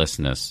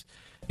mindlessness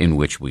in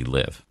which we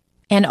live.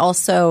 And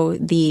also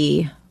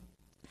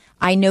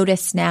I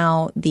notice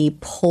now the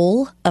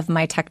pull of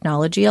my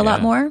technology a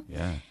lot more.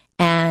 Yeah.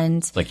 And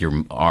it's like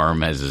your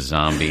arm as a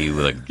zombie,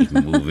 like just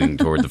moving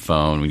toward the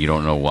phone when you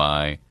don't know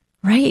why.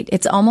 Right.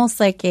 It's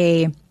almost like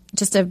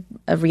just a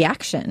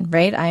reaction,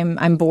 right?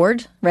 I'm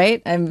bored,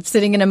 right? I'm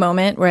sitting in a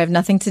moment where I have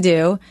nothing to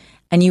do,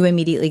 and you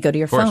immediately go to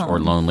your phone. Or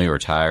lonely or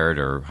tired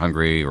or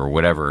hungry or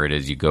whatever it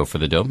is, you go for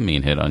the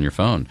dopamine hit on your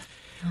phone.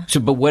 So,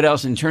 but what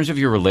else, in terms of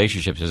your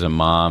relationships as a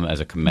mom, as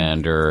a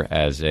commander,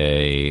 as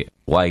a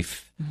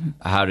wife,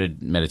 how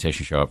did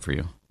meditation show up for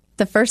you?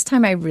 The first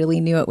time I really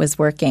knew it was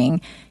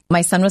working,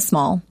 my son was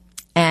small,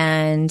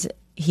 and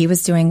he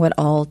was doing what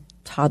all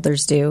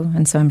toddlers do,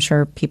 and so I'm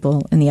sure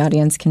people in the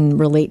audience can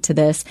relate to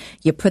this.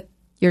 You put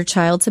your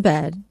child to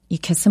bed, you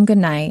kiss them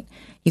goodnight,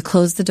 you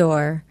close the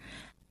door,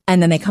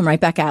 and then they come right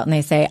back out and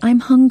they say, I'm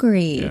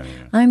hungry,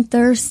 I'm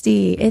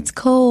thirsty, it's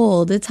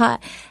cold, it's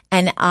hot.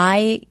 And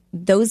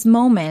those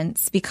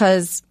moments,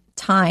 because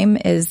time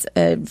is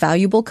a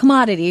valuable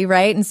commodity,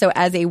 right? And so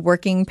as a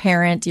working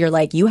parent, you're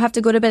like, you have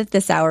to go to bed at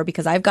this hour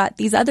because I've got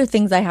these other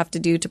things I have to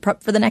do to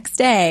prep for the next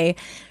day,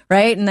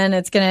 right? And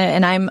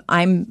then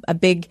I'm a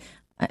big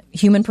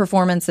human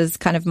performance is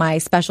kind of my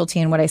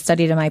specialty and what I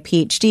studied in my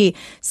PhD.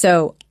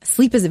 So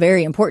sleep is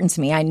very important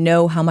to me. I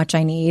know how much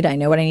I need. I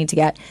know what I need to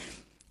get.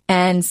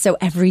 And so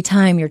every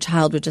time your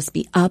child would just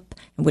be up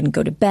and wouldn't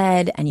go to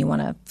bed and you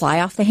want to fly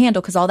off the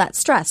handle because all that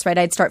stress, right?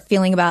 I'd start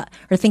thinking about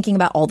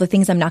all the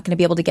things I'm not going to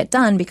be able to get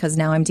done because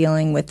now I'm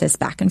dealing with this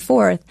back and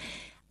forth.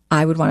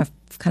 I would want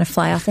to kind of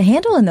fly off the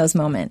handle in those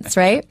moments,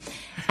 right?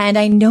 And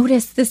I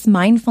noticed this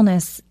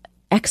mindfulness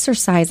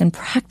exercise and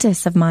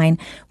practice of mine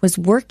was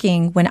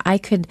working when I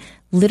could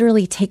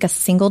literally take a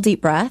single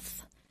deep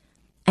breath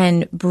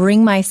and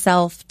bring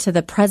myself to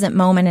the present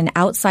moment and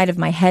outside of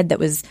my head that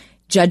was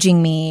judging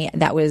me,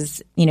 that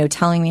was,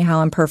 telling me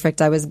how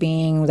imperfect I was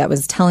being, that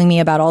was telling me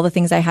about all the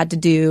things I had to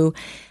do.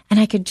 And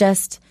I could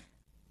just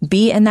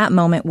be in that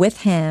moment with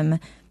him,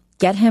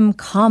 get him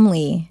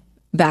calmly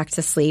back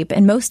to sleep.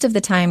 And most of the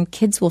time,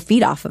 kids will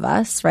feed off of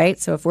us, right?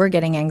 So if we're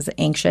getting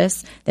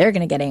anxious, they're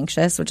going to get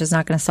anxious, which is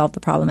not going to solve the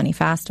problem any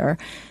faster.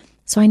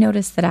 So I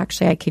noticed that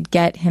actually I could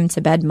get him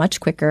to bed much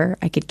quicker.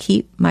 I could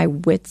keep my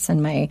wits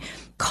and my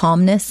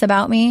calmness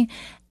about me.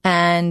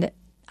 And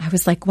I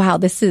was like, wow,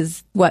 this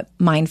is what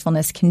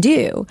mindfulness can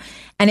do.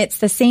 And it's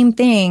the same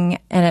thing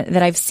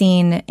that I've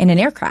seen in an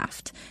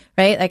aircraft,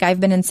 right? Like I've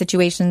been in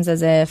situations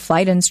as a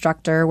flight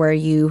instructor where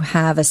you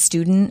have a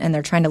student and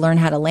they're trying to learn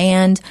how to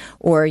land,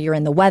 or you're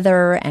in the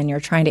weather and you're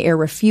trying to air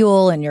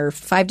refuel and you're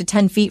 5 to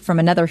 10 feet from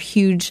another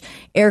huge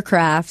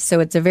aircraft. So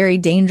it's a very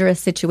dangerous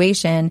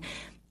situation.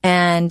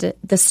 And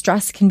the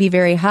stress can be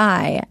very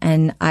high.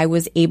 And I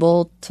was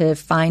able to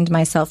find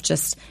myself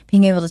just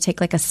being able to take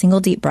like a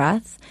single deep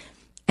breath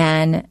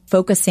and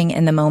focusing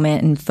in the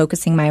moment and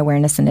focusing my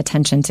awareness and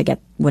attention to get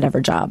whatever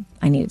job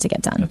I needed to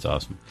get done. That's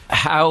awesome.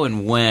 How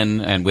and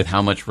when and with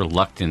how much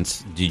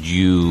reluctance did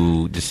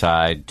you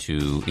decide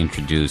to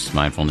introduce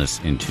mindfulness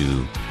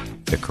into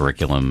the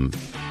curriculum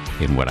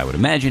in what I would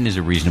imagine is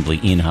a reasonably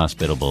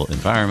inhospitable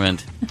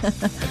environment at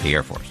the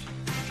Air Force?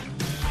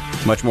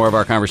 Much more of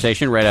our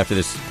conversation right after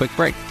this quick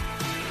break.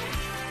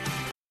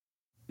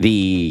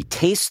 The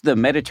Taste the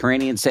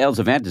Mediterranean sales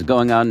event is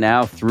going on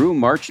now through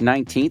March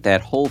 19th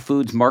at Whole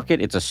Foods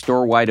Market. It's a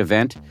store-wide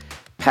event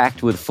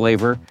packed with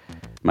flavor.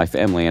 My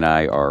family and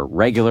I are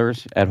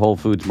regulars at Whole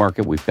Foods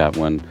Market. We've got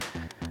one,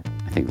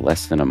 I think,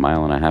 less than a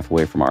mile and a half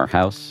away from our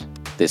house.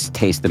 This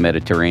Taste the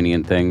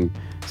Mediterranean thing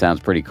sounds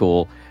pretty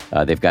cool.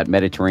 They've got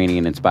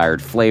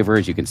Mediterranean-inspired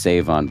flavors. You can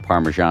save on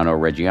Parmigiano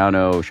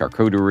Reggiano,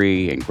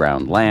 charcuterie, and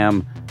ground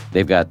lamb.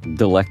 They've got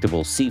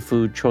delectable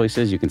seafood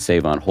choices. You can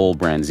save on whole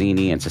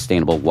branzini and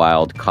sustainable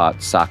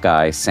wild-caught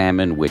sockeye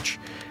salmon, which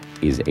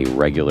is a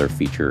regular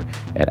feature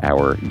at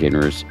our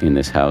dinners in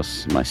this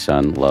house. My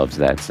son loves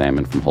that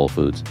salmon from Whole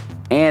Foods.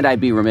 And I'd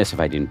be remiss if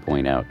I didn't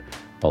point out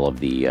all of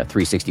the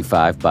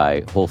 365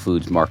 by Whole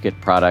Foods Market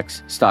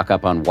products. Stock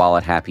up on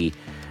wallet-happy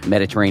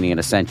Mediterranean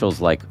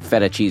essentials like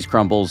feta cheese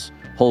crumbles,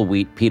 whole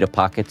wheat pita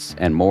pockets,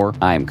 and more.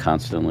 I am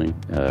constantly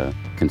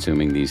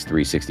consuming these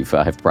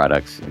 365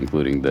 products,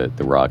 including the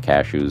raw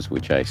cashews,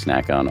 which I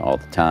snack on all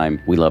the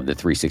time. We love the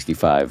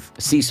 365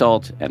 sea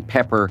salt and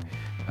pepper.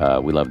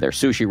 We love their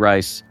sushi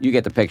rice. You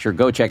get the picture.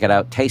 Go check it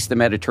out. Taste the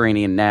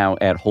Mediterranean now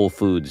at Whole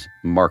Foods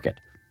Market.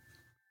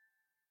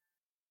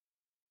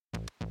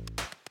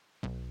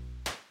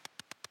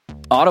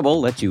 Audible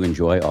lets you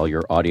enjoy all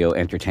your audio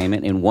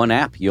entertainment in one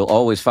app. You'll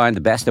always find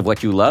the best of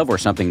what you love or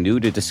something new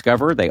to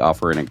discover. They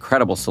offer an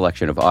incredible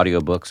selection of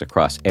audiobooks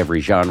across every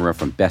genre,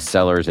 from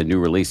bestsellers and new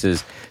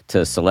releases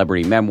to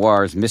celebrity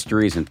memoirs,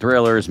 mysteries and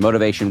thrillers,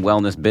 motivation,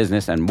 wellness,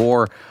 business, and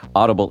more.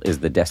 Audible is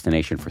the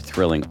destination for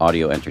thrilling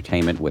audio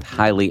entertainment with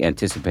highly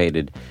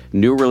anticipated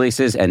new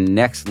releases and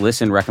next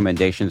listen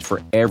recommendations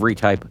for every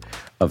type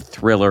of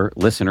thriller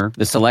listener.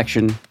 The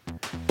selection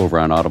over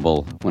on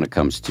Audible when it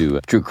comes to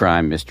true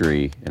crime,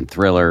 mystery, and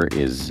thriller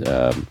is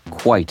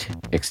quite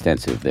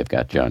extensive. They've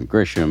got John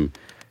Grisham,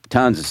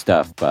 tons of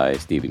stuff by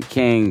Stephen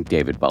King,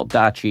 David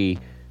Baldacci.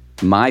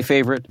 My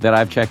favorite that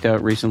I've checked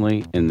out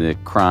recently in the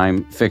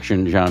crime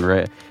fiction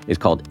genre is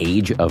called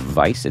Age of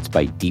Vice. It's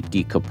by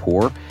Deepti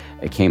Kapoor.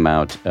 It came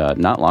out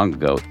not long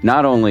ago.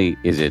 Not only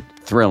is it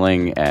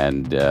thrilling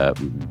and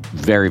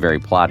very, very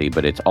plotty,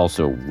 but it's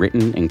also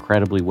written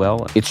incredibly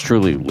well. It's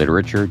truly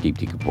literature.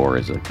 Deepti Kapoor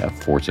is a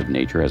force of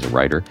nature as a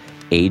writer.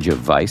 Age of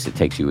Vice, it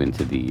takes you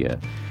into the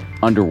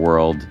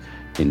underworld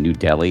in New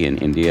Delhi in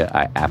India.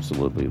 I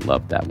absolutely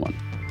loved that one.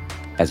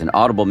 As an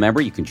Audible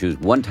member, you can choose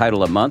one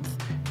title a month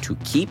to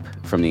keep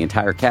from the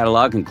entire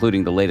catalog,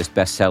 including the latest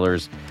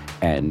bestsellers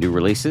and new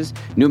releases.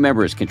 New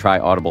members can try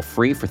Audible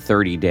free for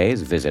 30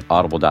 days. Visit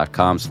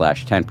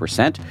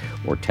audible.com/10%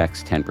 or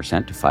text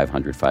 10% to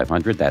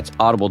 500-500. That's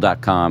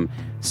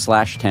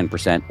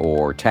audible.com/10%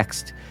 or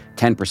text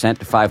 10%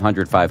 to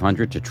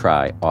 500-500 to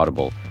try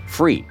Audible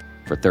free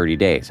for 30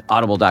 days.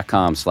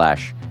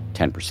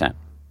 Audible.com/10%.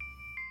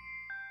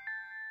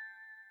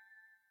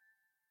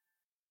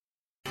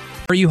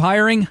 Are you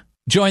hiring?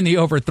 Join the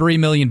over 3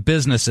 million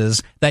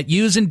businesses that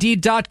use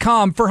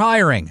Indeed.com for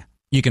hiring.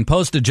 You can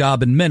post a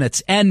job in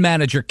minutes and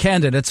manage your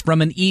candidates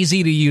from an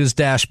easy-to-use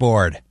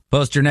dashboard.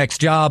 Post your next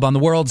job on the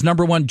world's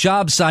 #1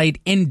 job site,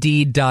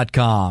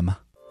 Indeed.com.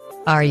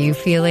 Are you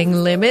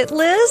feeling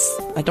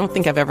limitless? I don't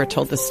think I've ever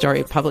told this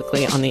story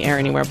publicly on the air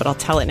anywhere, but I'll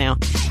tell it now.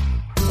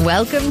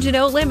 Welcome to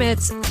No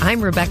Limits.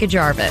 I'm Rebecca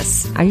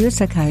Jarvis. Are you a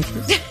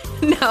psychiatrist?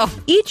 No.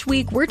 Each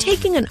week, we're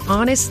taking an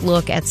honest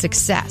look at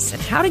success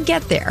and how to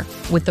get there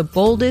with the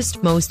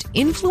boldest, most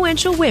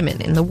influential women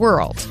in the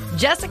world.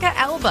 Jessica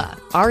Alba,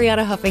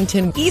 Ariana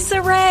Huffington,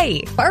 Issa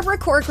Rae, Barbara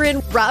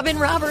Corcoran, Robin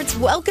Roberts.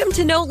 Welcome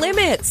to No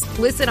Limits.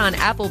 Listen on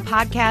Apple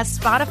Podcasts,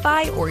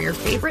 Spotify, or your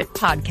favorite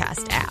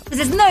podcast app.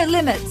 There's no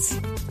limits.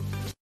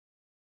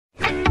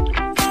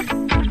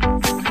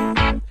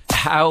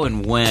 How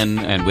and when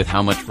and with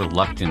how much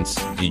reluctance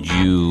did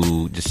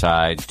you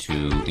decide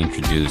to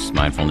introduce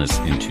mindfulness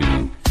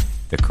into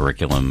the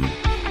curriculum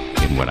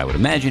in what I would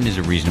imagine is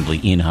a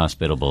reasonably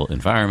inhospitable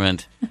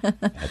environment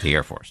at the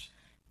Air Force?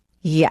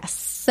 Yes.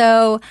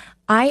 So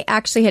I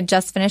actually had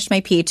just finished my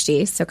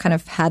PhD, so kind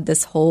of had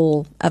this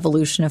whole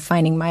evolution of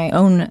finding my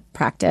own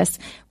practice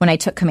when I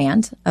took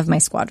command of my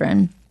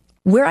squadron.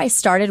 Where I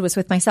started was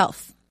with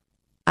myself.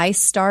 I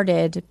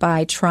started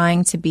by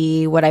trying to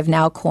be what I've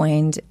now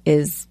coined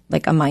is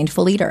like a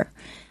mindful leader.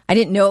 I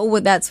didn't know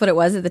that's what it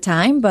was at the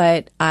time,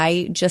 but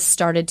I just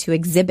started to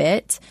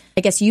exhibit,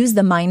 I guess, use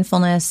the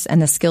mindfulness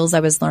and the skills I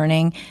was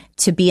learning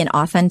to be an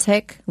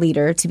authentic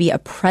leader, to be a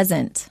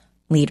present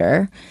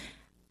leader.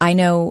 I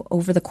know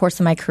over the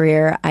course of my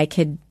career,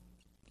 there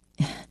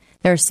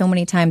are so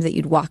many times that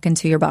you'd walk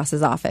into your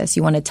boss's office.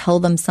 You want to tell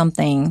them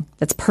something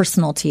that's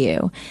personal to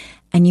you,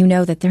 and you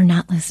know that they're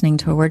not listening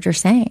to a word you're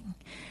saying,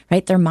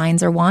 right? Their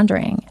minds are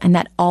wandering, and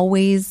that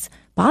always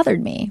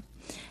bothered me.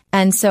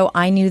 And so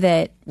I knew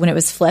that when it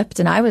was flipped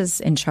and I was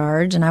in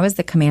charge and I was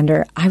the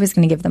commander, I was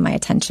going to give them my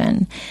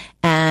attention.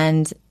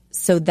 And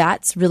so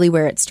that's really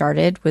where it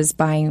started, was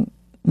by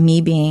me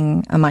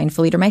being a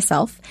mindful leader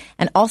myself,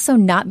 and also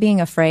not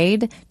being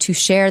afraid to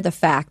share the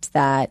fact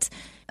that,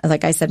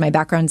 like I said, my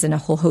background's in a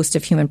whole host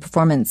of human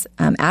performance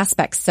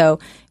aspects. So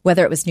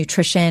whether it was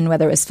nutrition,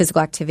 whether it was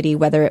physical activity,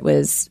 whether it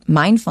was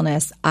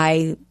mindfulness,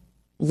 I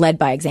led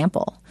by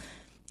example.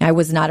 I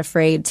was not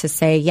afraid to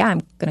say, yeah, I'm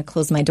going to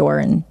close my door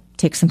and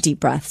take some deep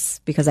breaths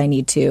because I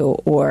need to,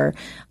 or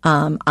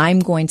I'm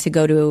going to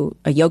go to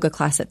a yoga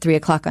class at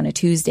 3:00 on a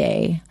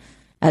Tuesday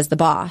as the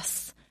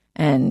boss.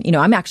 And,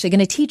 I'm actually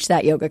going to teach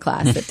that yoga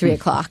class at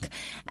 3:00.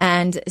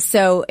 And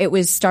so it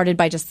was started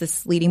by just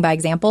this leading by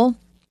example.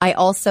 I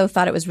also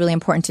thought it was really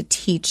important to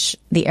teach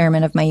the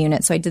airmen of my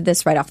unit. So I did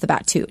this right off the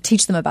bat too,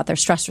 teach them about their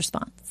stress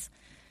response.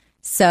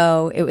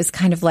 So it was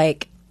kind of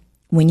like,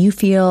 when you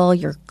feel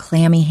your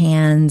clammy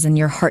hands and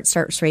your heart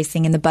starts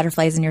racing and the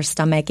butterflies in your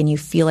stomach and you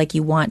feel like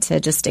you want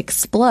to just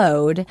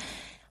explode,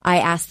 I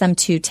asked them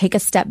to take a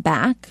step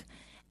back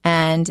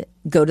and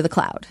go to the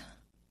cloud,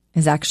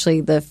 is actually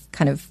the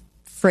kind of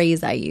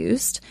phrase I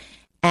used.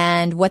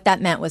 And what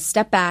that meant was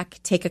step back,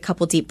 take a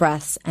couple deep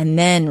breaths, and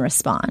then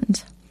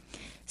respond.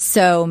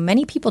 So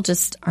many people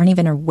just aren't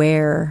even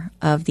aware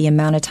of the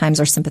amount of times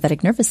our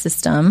sympathetic nervous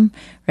system,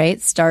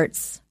 right,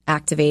 starts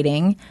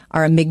activating.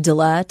 Our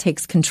amygdala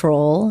takes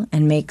control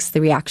and makes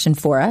the reaction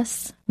for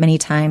us. Many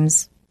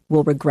times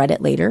we'll regret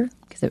it later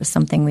because it was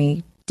something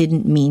we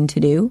didn't mean to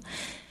do.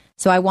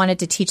 So I wanted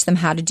to teach them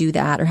how to do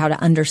that, or how to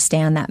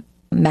understand that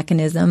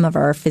mechanism of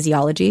our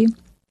physiology.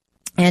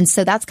 And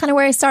so that's kind of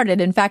where I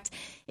started. In fact,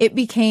 it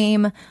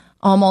became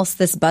almost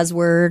this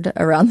buzzword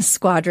around the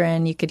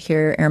squadron. You could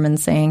hear airmen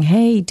saying,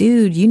 hey,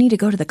 dude, you need to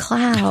go to the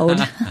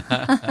cloud.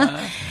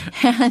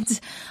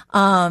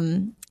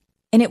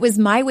 And it was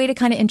my way to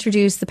kind of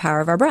introduce the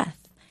power of our breath.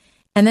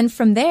 And then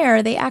from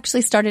there, they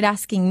actually started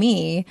asking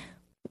me,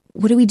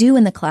 what do we do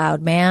in the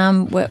cloud,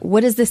 ma'am? What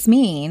does this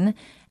mean?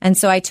 And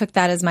so I took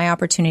that as my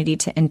opportunity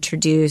to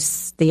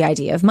introduce the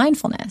idea of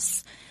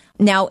mindfulness.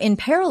 Now, in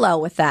parallel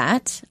with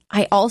that,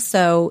 I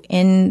also,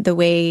 in the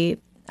way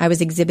I was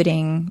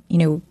exhibiting,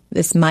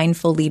 this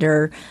mindful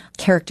leader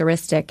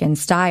characteristic and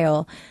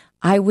style,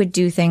 I would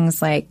do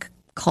things like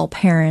call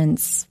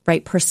parents,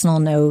 write personal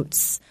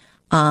notes.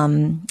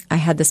 I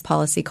had this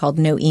policy called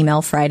No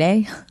Email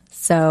Friday.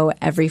 So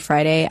every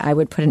Friday I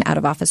would put an out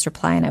of office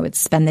reply, and I would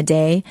spend the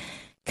day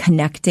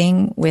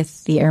connecting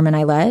with the airmen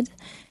I led,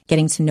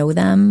 getting to know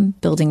them,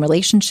 building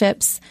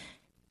relationships.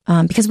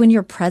 Because when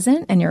you're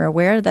present and you're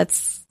aware,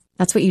 that's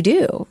what you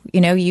do.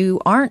 You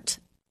aren't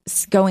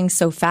going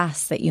so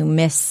fast that you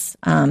miss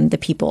the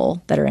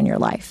people that are in your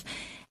life.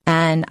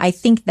 And I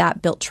think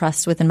that built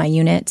trust within my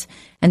unit.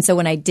 And so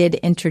when I did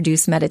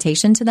introduce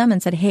meditation to them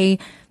and said, hey,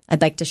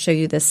 I'd like to show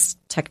you this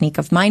technique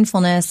of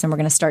mindfulness, and we're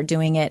going to start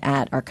doing it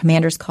at our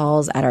commanders'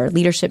 calls, at our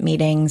leadership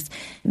meetings,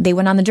 they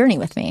went on the journey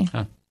with me.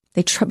 Huh.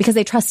 Because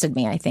they trusted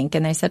me, I think.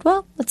 And they said,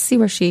 well, let's see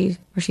where she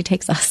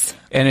takes us.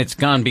 And it's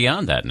gone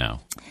beyond that now.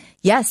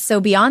 Yes. So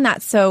beyond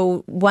that.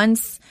 So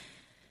once,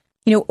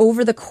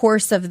 over the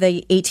course of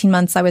the 18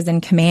 months I was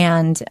in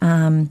command,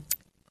 I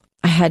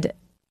had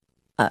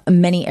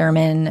many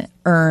airmen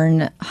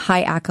earn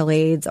high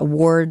accolades,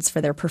 awards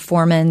for their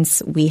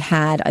performance. We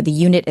had the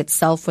unit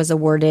itself was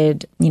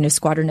awarded,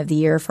 Squadron of the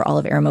Year for all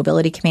of Air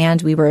Mobility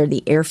Command. We were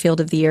the Airfield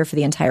of the Year for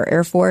the entire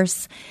Air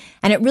Force.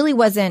 And it really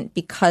wasn't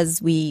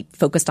because we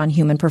focused on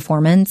human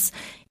performance.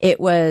 It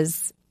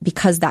was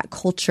because that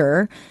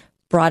culture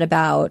brought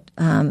about,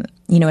 an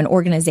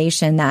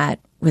organization that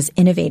was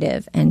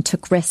innovative and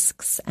took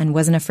risks and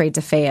wasn't afraid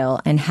to fail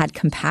and had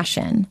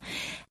compassion.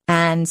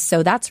 And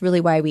so that's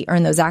really why we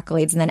earn those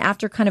accolades. And then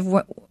after kind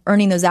of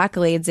earning those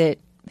accolades, it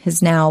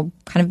has now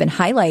kind of been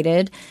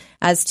highlighted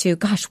as to,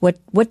 gosh,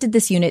 what did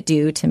this unit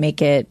do to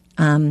make it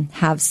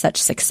have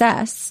such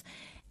success?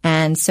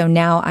 And so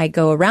now I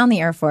go around the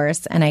Air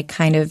Force and I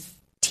kind of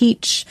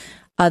teach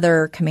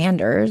other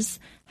commanders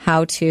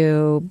how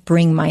to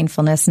bring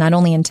mindfulness not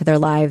only into their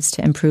lives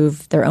to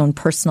improve their own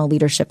personal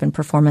leadership and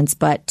performance,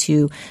 but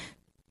to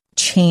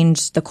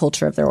change the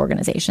culture of their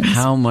organizations.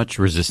 How much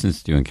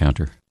resistance do you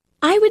encounter?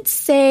 I would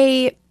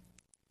say,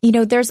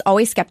 there's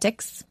always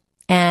skeptics.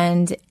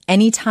 And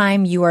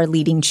anytime you are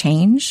leading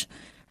change,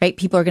 right,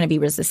 people are going to be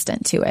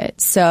resistant to it.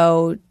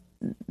 So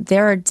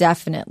there are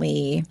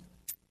definitely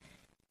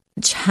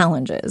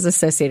challenges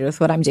associated with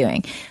what I'm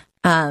doing.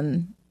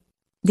 The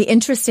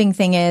interesting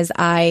thing is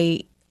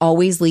I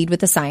always lead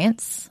with the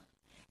science.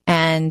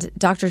 And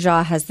Dr.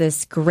 Jha has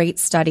this great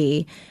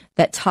study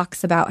that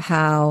talks about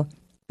how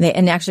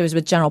and actually it was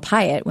with General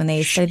Pyatt when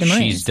they studied the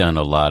Marines. She's done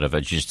a lot of,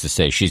 just to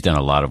say, she's done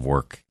a lot of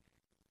work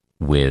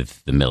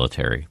with the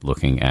military,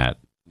 looking at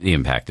the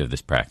impact of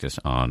this practice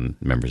on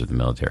members of the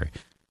military.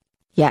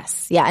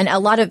 Yes. Yeah. And a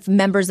lot of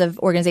members of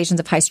organizations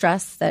of high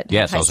stress have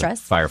high also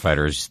stress.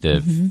 Firefighters,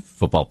 the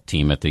football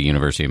team at the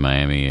University of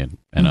Miami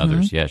and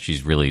others. Yeah,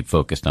 she's really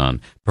focused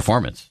on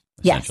performance,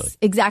 essentially. Yes,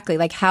 exactly.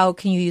 Like how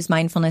can you use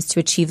mindfulness to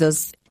achieve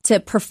those,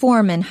 to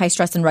perform in high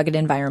stress and rugged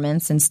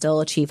environments and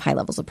still achieve high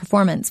levels of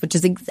performance, which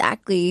is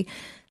exactly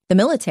the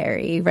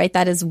military, right?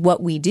 That is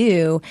what we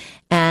do.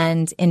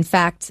 And in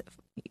fact,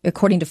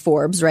 according to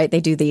Forbes, right,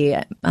 they do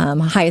the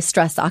highest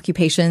stress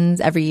occupations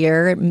every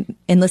year.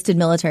 Enlisted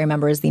military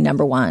member is the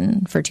number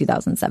one for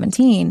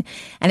 2017.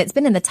 And it's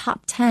been in the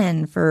top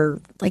 10 for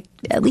like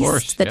at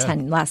least the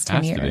last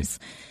 10 years.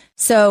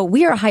 So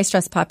we are a high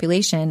stress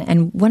population.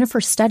 And one of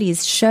her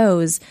studies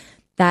shows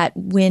that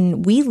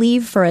when we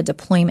leave for a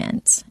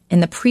deployment in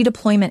the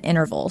pre-deployment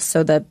interval,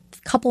 so the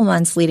couple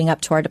months leading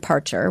up to our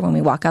departure, when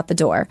we walk out the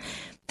door,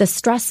 the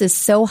stress is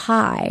so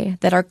high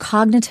that our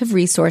cognitive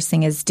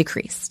resourcing is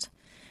decreased.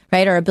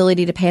 Right? Our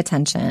ability to pay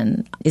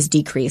attention is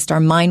decreased. Our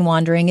mind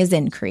wandering is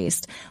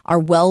increased. Our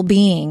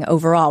well-being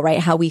overall, right?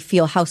 How we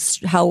feel,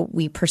 how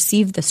we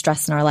perceive the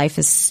stress in our life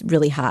is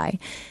really high.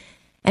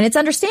 And it's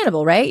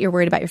understandable, right? You're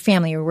worried about your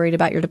family. You're worried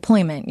about your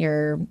deployment.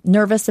 You're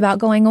nervous about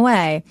going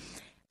away.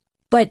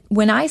 But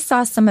when I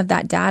saw some of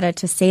that data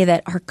to say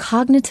that our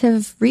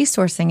cognitive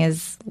resourcing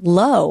is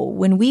low,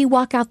 when we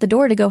walk out the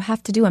door to go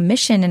have to do a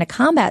mission in a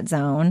combat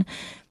zone,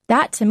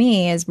 that to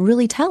me is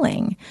really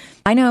telling.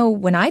 I know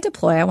when I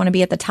deploy, I want to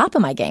be at the top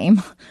of my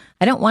game.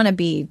 I don't want to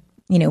be,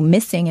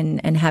 missing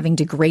and having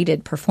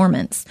degraded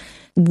performance.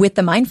 With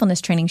the mindfulness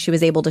training, she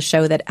was able to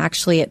show that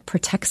actually it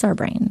protects our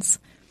brains.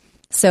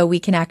 So we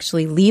can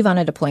actually leave on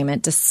a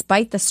deployment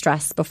despite the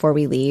stress before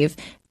we leave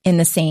in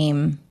the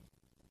same,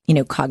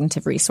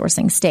 cognitive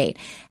resourcing state.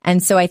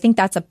 And so I think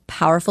that's a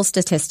powerful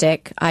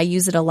statistic. I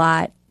use it a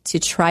lot to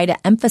try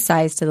to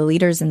emphasize to the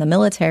leaders in the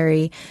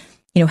military,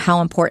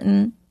 how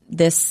important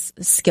this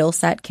skill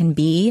set can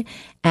be.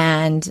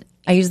 And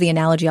I use the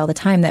analogy all the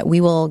time that we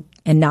will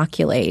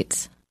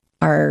inoculate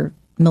our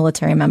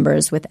military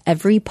members with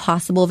every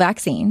possible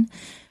vaccine,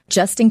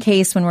 just in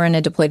case when we're in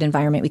a deployed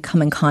environment, we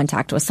come in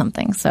contact with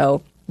something.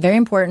 So very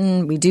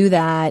important. We do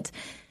that.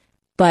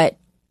 But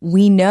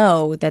we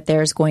know that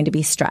there's going to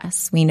be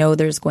stress. We know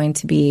there's going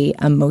to be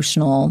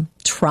emotional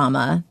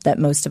trauma that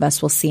most of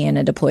us will see in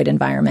a deployed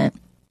environment.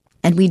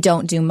 And we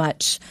don't do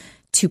much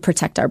to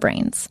protect our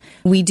brains.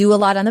 We do a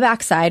lot on the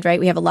backside, right?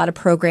 We have a lot of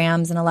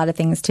programs and a lot of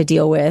things to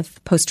deal with,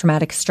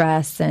 post-traumatic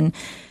stress and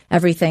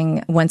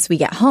everything once we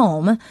get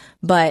home.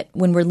 But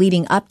when we're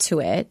leading up to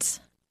it,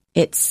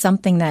 it's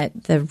something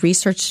that the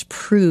research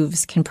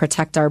proves can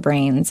protect our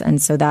brains.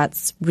 And so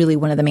that's really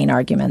one of the main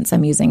arguments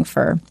I'm using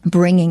for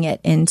bringing it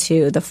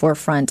into the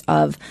forefront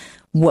of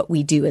what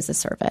we do as a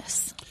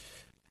service.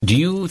 Do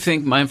you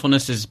think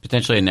mindfulness is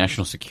potentially a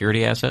national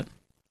security asset?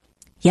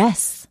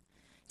 Yes,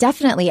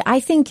 definitely. I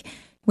think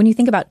when you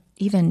think about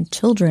even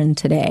children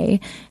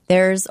today,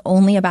 there's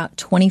only about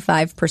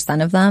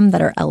 25% of them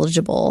that are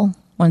eligible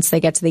once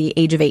they get to the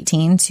age of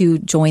 18 to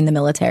join the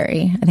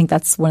military. I think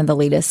that's one of the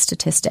latest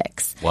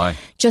statistics. Why?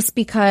 Just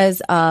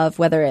because of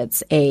whether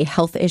it's a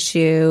health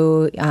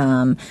issue,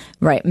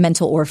 right,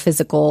 mental or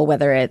physical,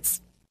 whether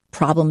it's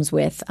problems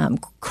with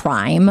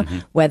crime,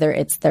 whether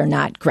it's they're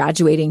not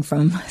graduating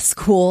from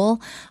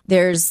school.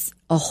 There's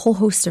a whole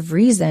host of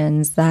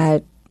reasons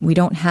that we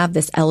don't have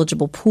this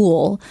eligible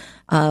pool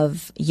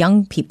of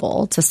young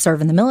people to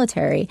serve in the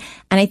military.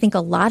 And I think a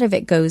lot of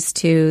it goes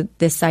to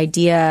this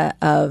idea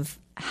of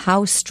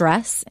how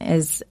stress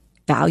is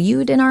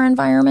valued in our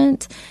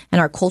environment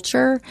and our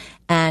culture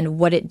and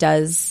what it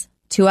does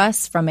to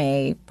us from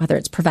whether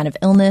it's preventive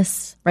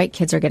illness, right?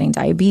 Kids are getting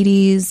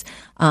diabetes.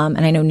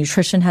 And I know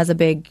nutrition has a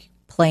big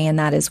play in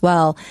that as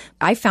well.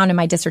 I found in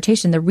my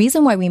dissertation, the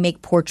reason why we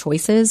make poor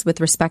choices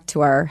with respect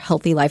to our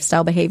healthy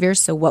lifestyle behaviors,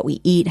 so what we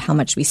eat, how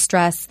much we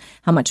stress,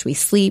 how much we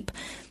sleep,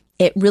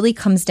 it really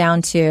comes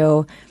down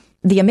to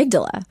the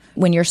amygdala.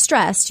 When you're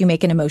stressed, you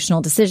make an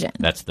emotional decision.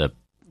 That's the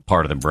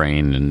part of the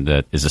brain and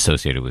that is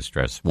associated with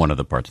stress, one of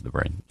the parts of the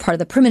brain. Part of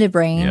the primitive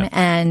brain. Yeah.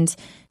 And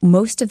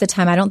most of the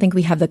time, I don't think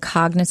we have the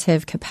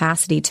cognitive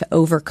capacity to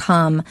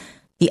overcome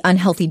the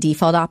unhealthy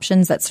default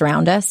options that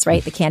surround us,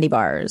 right? The candy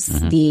bars,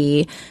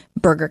 the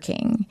Burger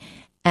King.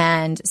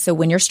 And so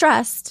when you're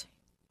stressed,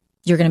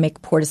 you're going to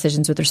make poor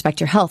decisions with respect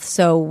to your health.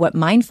 So what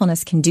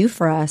mindfulness can do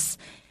for us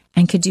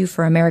and could do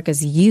for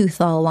America's youth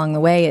all along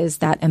the way is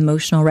that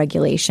emotional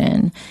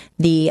regulation,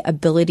 the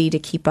ability to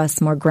keep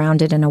us more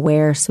grounded and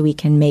aware so we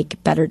can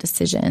make better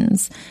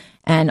decisions.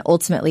 And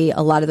ultimately,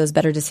 a lot of those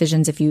better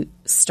decisions, if you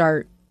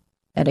start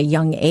at a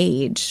young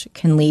age,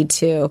 can lead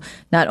to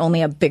not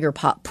only a bigger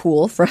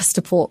pool for us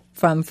to pull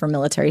from for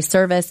military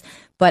service,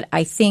 but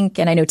I think,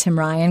 and I know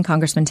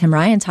Congressman Tim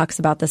Ryan talks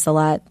about this a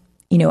lot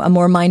a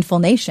more mindful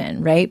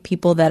nation, right?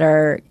 People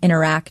that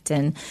interact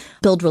and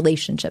build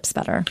relationships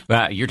better.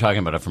 You're talking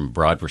about it from a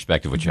broad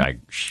perspective, which I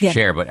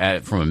share,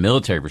 but from a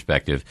military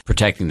perspective,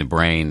 protecting the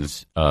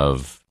brains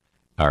of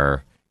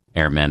our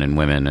airmen and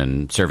women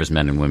and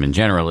servicemen and women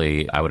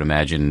generally, I would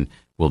imagine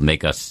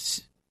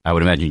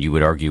you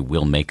would argue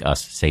will make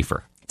us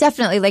safer.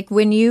 Definitely. Like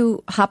when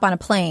you hop on a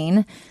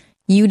plane,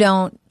 you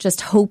don't just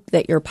hope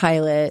that your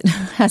pilot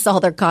has all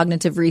their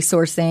cognitive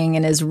resourcing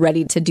and is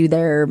ready to do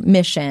their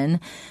mission.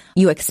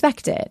 You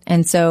expect it.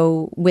 And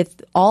so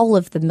with all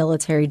of the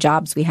military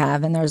jobs we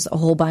have, and there's a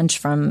whole bunch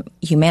from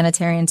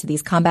humanitarian to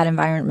these combat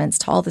environments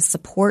to all the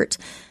support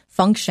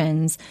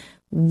functions,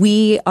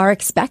 we are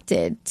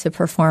expected to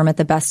perform at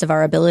the best of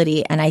our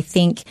ability. And I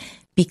think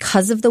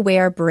because of the way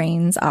our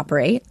brains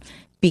operate,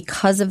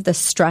 because of the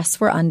stress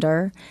we're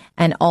under,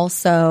 and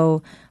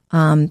also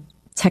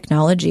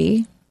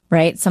technology,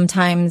 right?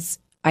 Sometimes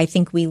I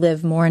think we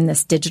live more in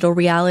this digital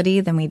reality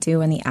than we do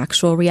in the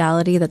actual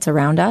reality that's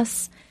around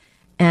us.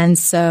 And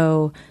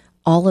so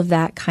all of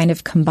that kind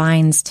of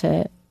combines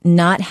to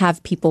not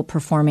have people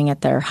performing at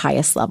their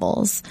highest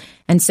levels.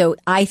 And so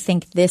I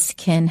think this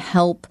can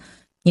help,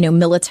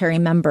 military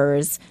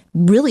members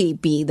really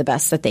be the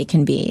best that they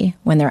can be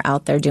when they're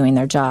out there doing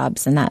their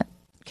jobs, and that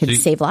could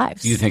save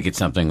lives. Do you think it's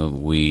something that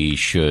we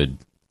should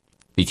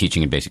be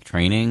teaching in basic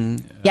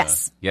training?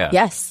 Yes.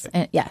 Yes.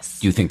 Yes.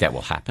 Do you think that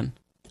will happen?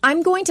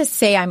 I'm going to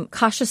say I'm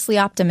cautiously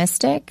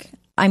optimistic.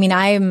 I mean,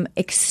 I'm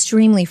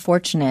extremely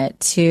fortunate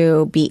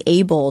to be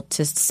able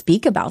to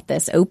speak about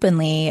this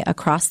openly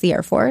across the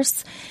Air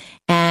Force.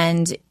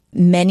 And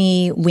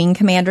many wing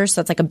commanders,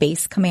 so it's like a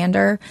base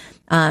commander,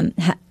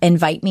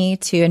 invite me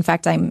to, in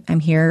fact, I'm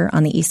here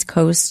on the East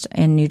Coast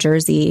in New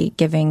Jersey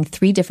giving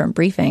 3 different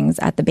briefings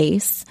at the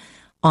base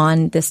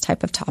on this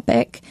type of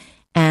topic.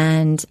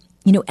 And,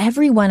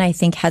 everyone I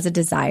think has a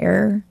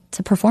desire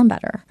to perform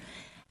better.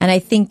 And I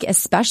think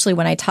especially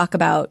when I talk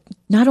about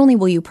not only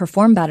will you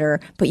perform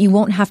better, but you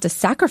won't have to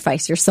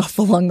sacrifice yourself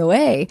along the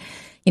way.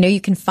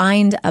 You can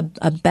find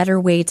a better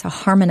way to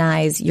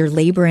harmonize your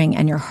laboring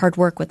and your hard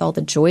work with all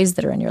the joys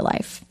that are in your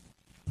life.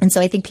 And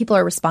so I think people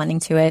are responding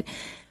to it.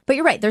 But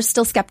you're right, there's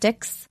still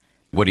skeptics.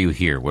 What do you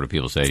hear? What do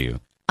people say to you?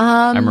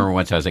 I remember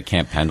once I was at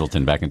Camp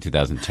Pendleton back in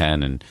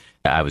 2010, and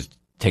I was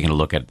taking a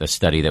look at the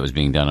study that was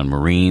being done on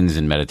Marines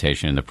and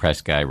meditation, and the press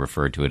guy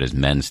referred to it as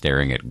men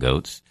staring at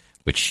goats,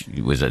 which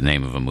was the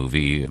name of a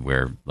movie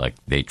where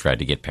they tried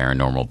to get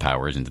paranormal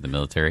powers into the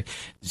military.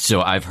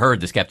 So I've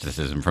heard the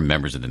skepticism from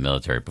members of the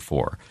military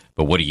before,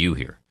 but what do you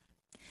hear?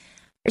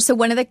 So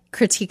one of the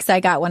critiques I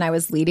got when I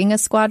was leading a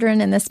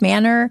squadron in this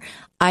manner,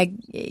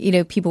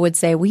 people would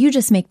say, well, you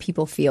just make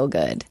people feel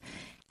good.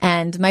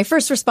 And my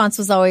first response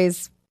was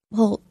always,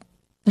 well,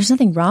 there's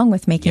nothing wrong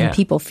with making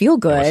people feel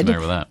good. What's the matter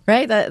with that?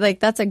 Right?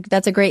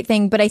 That's a great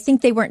thing. But I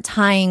think they weren't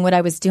tying what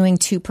I was doing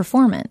to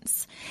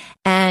performance.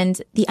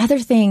 And the other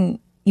thing,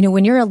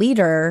 when you're a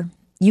leader,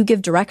 you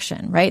give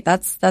direction, right?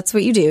 That's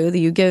what you do.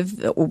 You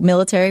give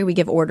military, we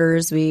give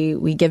orders,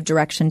 we give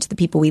direction to the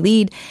people we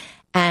lead.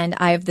 And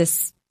I have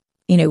this,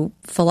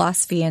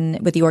 philosophy, and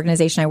with the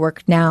organization I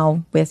work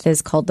now with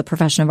is called the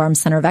Profession of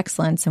Arms Center of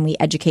Excellence. And we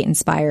educate,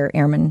 inspire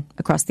airmen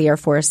across the Air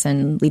Force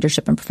in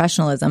leadership and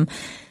professionalism.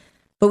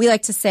 But we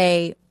like to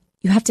say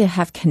you have to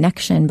have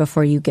connection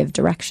before you give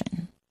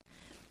direction.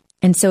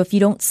 And so if you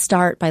don't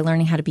start by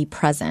learning how to be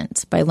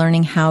present, by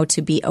learning how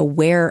to be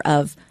aware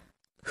of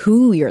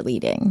who you're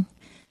leading,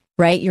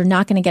 right, you're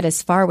not going to get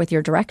as far with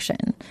your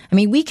direction. I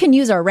mean, we can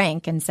use our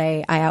rank and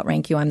say, I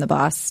outrank you, I'm the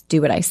boss, do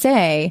what I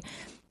say.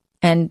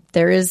 And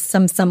there is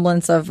some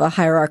semblance of a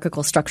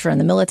hierarchical structure in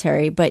the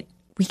military, but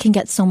we can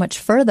get so much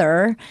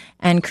further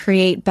and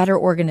create better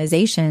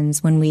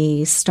organizations when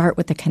we start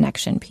with the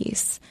connection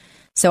piece.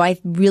 So I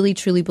really,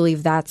 truly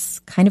believe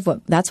that's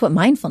what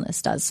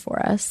mindfulness does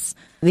for us.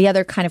 The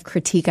other kind of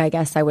critique, I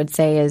guess I would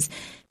say, is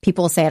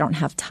people say I don't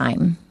have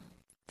time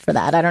for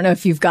that. I don't know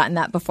if you've gotten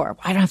that before.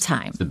 I don't have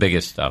time. It's the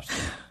biggest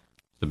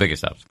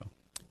obstacle.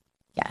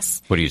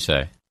 Yes. What do you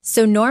say?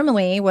 So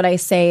normally what I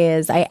say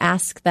is I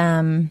ask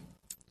them,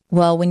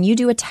 well, when you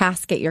do a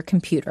task at your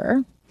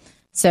computer,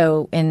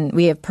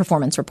 we have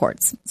performance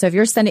reports. So if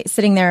you're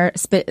sitting there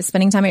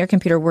spending time at your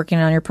computer working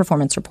on your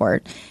performance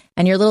report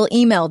and your little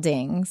email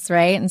dings,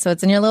 right? And so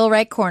it's in your little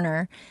right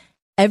corner.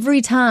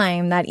 Every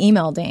time that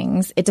email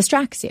dings, it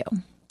distracts you,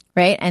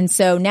 right? And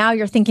so now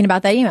you're thinking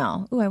about that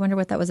email. Oh, I wonder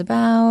what that was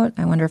about.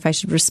 I wonder if I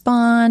should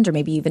respond or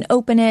maybe even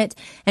open it.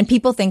 And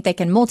people think they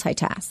can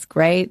multitask,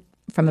 right?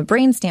 From a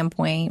brain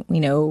standpoint,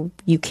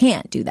 you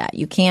can't do that.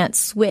 You can't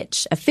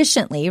switch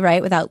efficiently,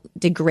 right? Without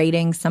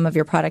degrading some of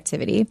your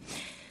productivity.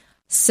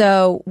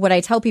 So what I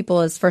tell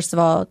people is, first of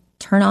all,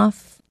 turn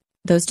off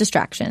those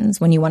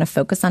distractions when you want to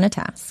focus on a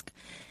task.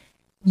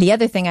 The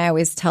other thing I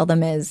always tell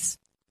them is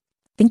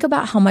think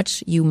about how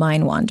much you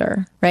mind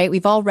wander, right?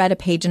 We've all read a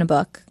page in a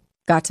book,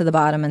 got to the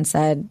bottom and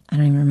said, I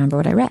don't even remember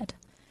what I read.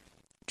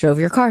 Drove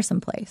your car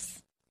someplace.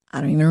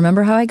 I don't even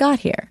remember how I got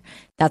here.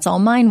 That's all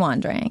mind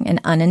wandering and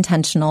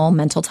unintentional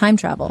mental time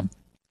travel.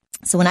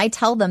 So when I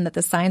tell them that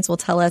the science will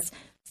tell us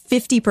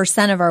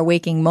 50% of our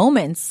waking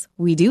moments,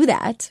 we do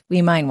that.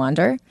 We mind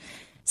wander.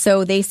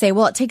 So they say,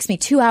 well, it takes me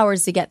 2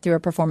 hours to get through a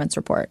performance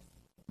report.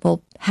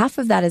 Well, half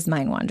of that is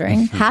mind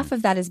wandering. Half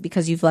of that is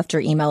because you've left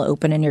your email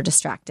open and you're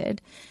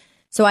distracted.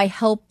 So I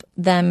help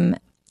them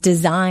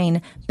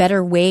design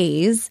better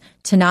ways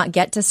to not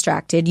get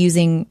distracted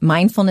using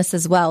mindfulness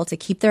as well to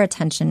keep their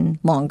attention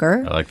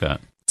longer. I like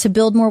that. To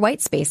build more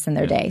white space in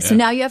their day. So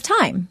now you have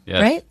time,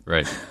 right?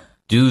 Right.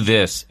 Do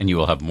this and you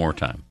will have more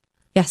time.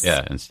 Yes.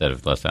 Yeah, instead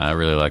of less time. I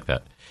really like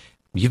that.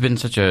 You've been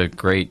such a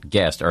great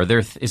guest.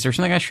 Is there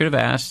something I should have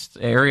asked,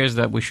 areas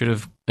that we should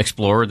have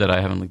explored that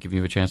I haven't given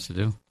you a chance to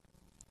do?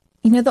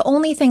 The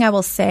only thing I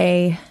will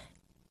say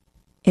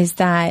is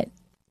that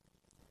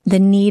the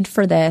need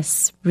for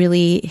this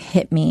really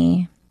hit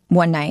me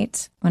one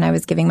night when I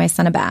was giving my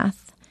son a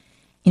bath.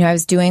 I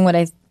was doing what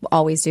I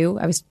always do.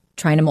 I was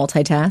trying to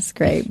multitask,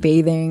 right?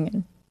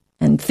 Bathing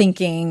and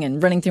thinking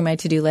and running through my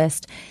to-do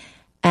list.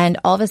 And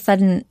all of a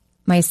sudden,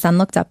 my son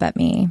looked up at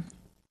me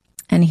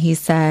and he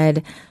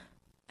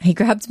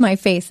grabbed my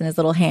face in his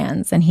little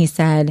hands and he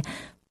said,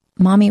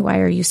 "Mommy, why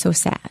are you so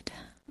sad?"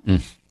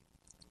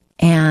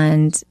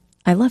 And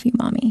 "I love you,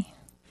 Mommy."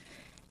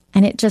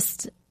 And it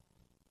just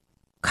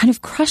kind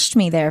of crushed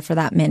me there for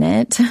that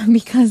minute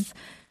because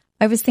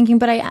I was thinking,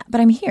 but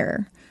I'm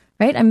here,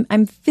 right?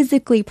 I'm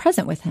physically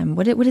present with him.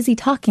 What is he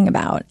talking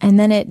about? And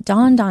then it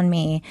dawned on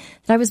me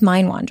that I was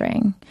mind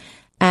wandering.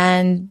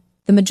 And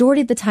the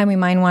majority of the time we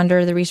mind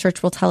wander, the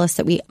research will tell us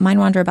that we mind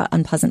wander about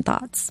unpleasant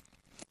thoughts.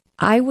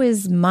 I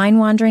was mind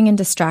wandering and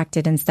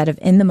distracted instead of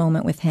in the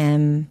moment with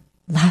him,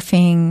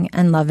 laughing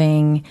and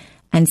loving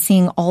and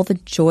seeing all the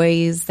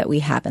joys that we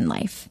have in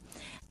life.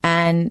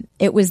 And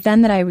it was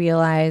then that I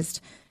realized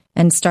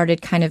and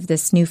started kind of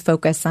this new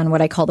focus on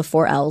what I call the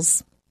 4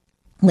 L's: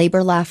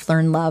 labor, laugh,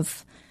 learn,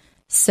 love.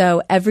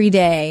 So every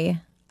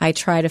day I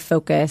try to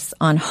focus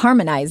on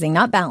harmonizing,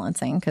 not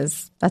balancing,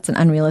 because that's an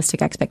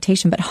unrealistic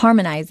expectation, but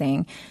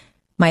harmonizing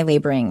my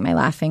laboring, my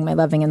laughing, my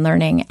loving and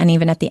learning. And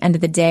even at the end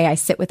of the day, I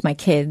sit with my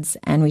kids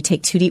and we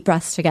take 2 deep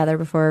breaths together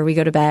before we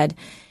go to bed.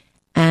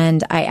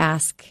 And I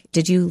ask,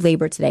 did you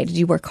labor today? Did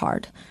you work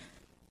hard?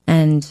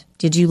 And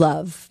did you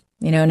love?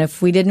 And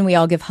if we didn't, we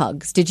all give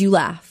hugs. Did you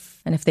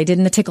laugh? And if they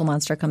didn't, the tickle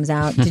monster comes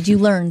out. Did you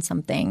learn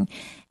something?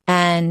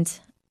 And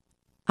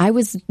I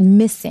was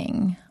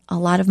missing a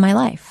lot of my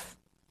life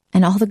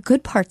and all the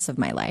good parts of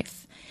my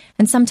life.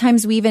 And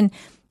sometimes we even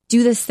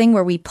do this thing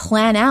where we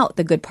plan out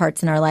the good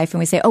parts in our life and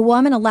we say, oh, well,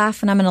 I'm going to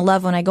laugh and I'm going to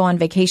love when I go on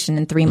vacation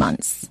in 3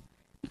 months.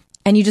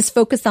 And you just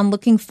focus on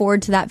looking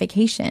forward to that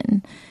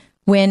vacation,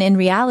 when in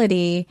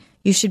reality,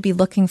 you should be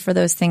looking for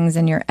those things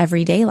in your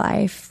everyday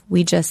life.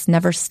 We just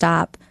never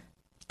stop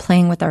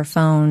playing with our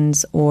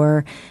phones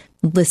or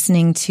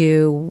listening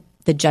to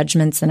the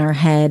judgments in our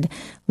head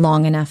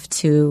long enough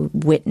to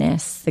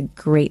witness the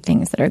great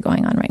things that are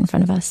going on right in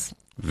front of us.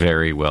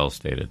 Very well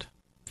stated.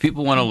 If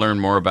people want to learn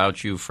more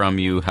about you, from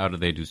you, how do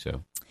they do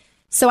so?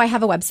 So I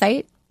have a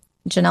website,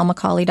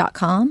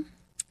 JanelleMcCauley.com,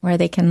 where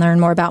they can learn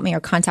more about me or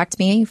contact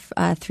me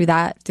through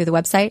the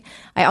website.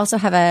 I also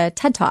have a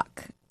TED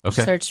Talk.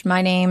 Okay. Search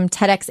my name.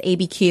 TEDx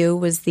ABQ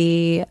was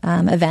the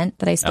event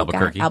that I spoke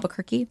at,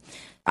 Albuquerque.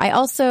 I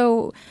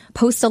also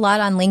post a lot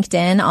on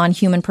LinkedIn on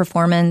human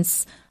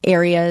performance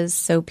areas,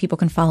 so people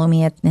can follow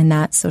me in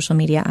that social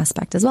media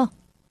aspect as well.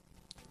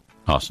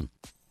 Awesome.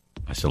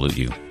 I salute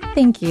you.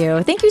 Thank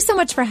you. Thank you so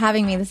much for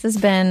having me. This has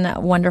been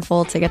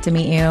wonderful to get to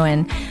meet you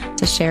and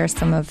to share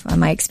some of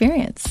my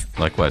experience.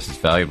 Likewise, it's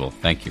valuable.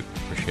 Thank you.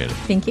 Appreciate it.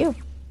 Thank you.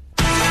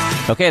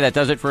 Okay, that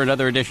does it for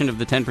another edition of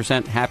the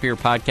 10% Happier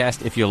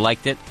podcast. If you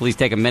liked it, please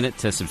take a minute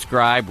to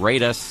subscribe,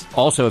 rate us.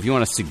 Also, if you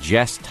want to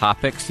suggest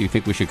topics you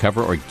think we should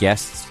cover or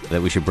guests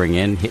that we should bring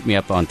in, hit me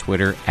up on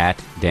Twitter at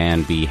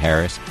Dan B.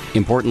 Harris.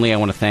 Importantly, I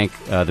want to thank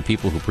the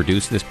people who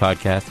produce this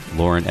podcast,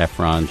 Lauren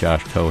Efron,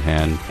 Josh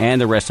Tohan,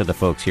 and the rest of the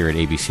folks here at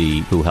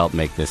ABC who help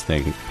make this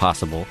thing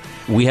possible.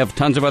 We have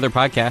tons of other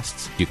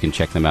podcasts. You can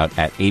check them out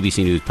at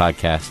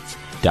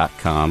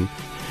abcnewspodcasts.com.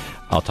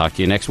 I'll talk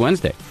to you next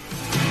Wednesday.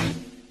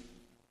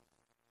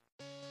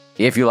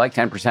 If you like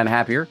 10%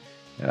 Happier,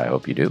 and I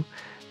hope you do,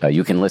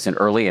 you can listen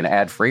early and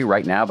ad-free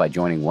right now by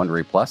joining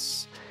Wondery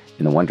Plus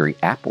in the Wondery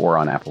app or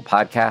on Apple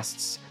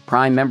Podcasts.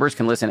 Prime members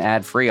can listen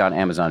ad-free on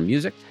Amazon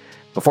Music.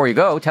 Before you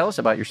go, tell us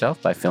about yourself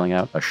by filling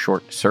out a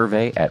short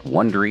survey at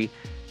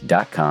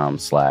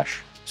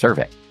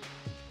Wondery.com/survey.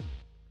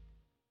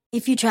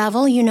 If you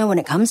travel, you know when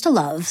it comes to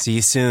love. See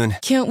you soon.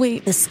 Can't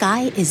wait. The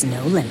sky is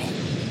no limit.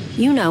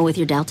 You know with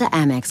your Delta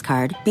Amex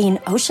card, being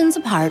oceans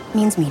apart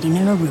means meeting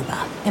in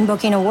Aruba. And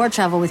booking a war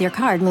travel with your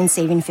card means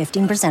saving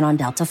 15% on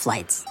Delta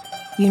flights.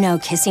 You know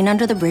kissing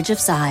under the bridge of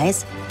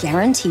sighs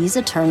guarantees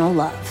eternal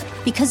love.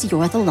 Because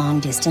you're the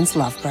long-distance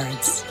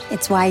lovebirds.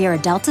 It's why you're a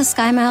Delta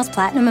SkyMiles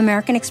Platinum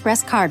American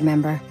Express card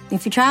member.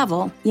 If you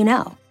travel, you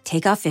know.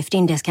 Take off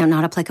 15 discount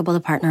not applicable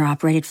to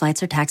partner-operated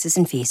flights or taxes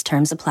and fees.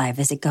 Terms apply.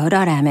 Visit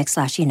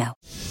go.amex/you-know.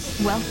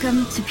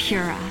 Welcome to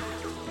Pura,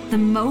 the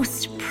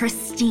most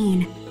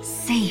pristine,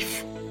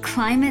 safe,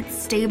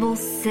 climate-stable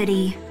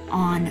city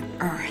on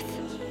Earth.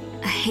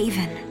 A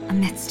haven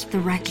amidst the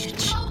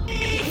wreckage.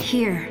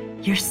 Here,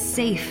 you're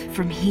safe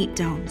from heat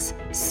domes,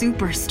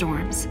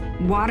 superstorms,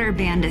 water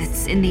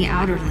bandits in the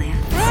outer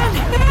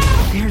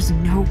lands. There's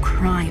no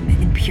crime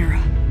in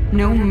Pura.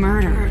 No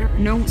murder,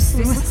 no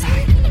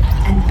suicide.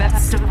 And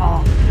best of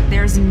all,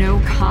 there's no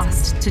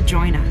cost to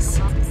join us.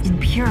 In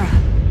Pura,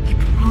 we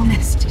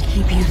promise to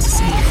keep you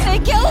safe. They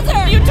killed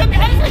her! You took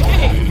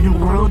everything! In a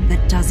world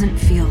that doesn't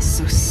feel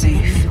so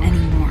safe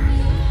anymore,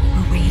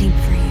 we're waiting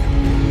for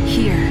you.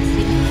 Here,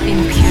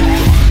 in Pura.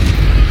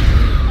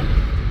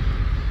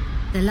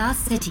 The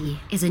Last City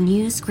is a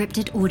new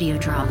scripted audio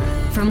drama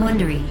from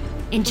Wondery.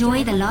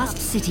 Enjoy The Last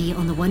City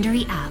on the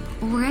Wondery app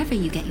or wherever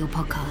you get your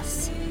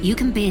podcasts. You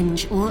can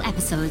binge all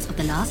episodes of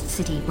The Last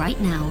City right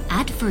now,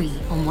 ad-free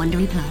on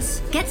Wondery Plus.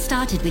 Get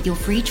started with your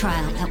free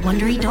trial at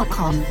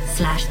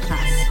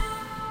Wondery.com/plus.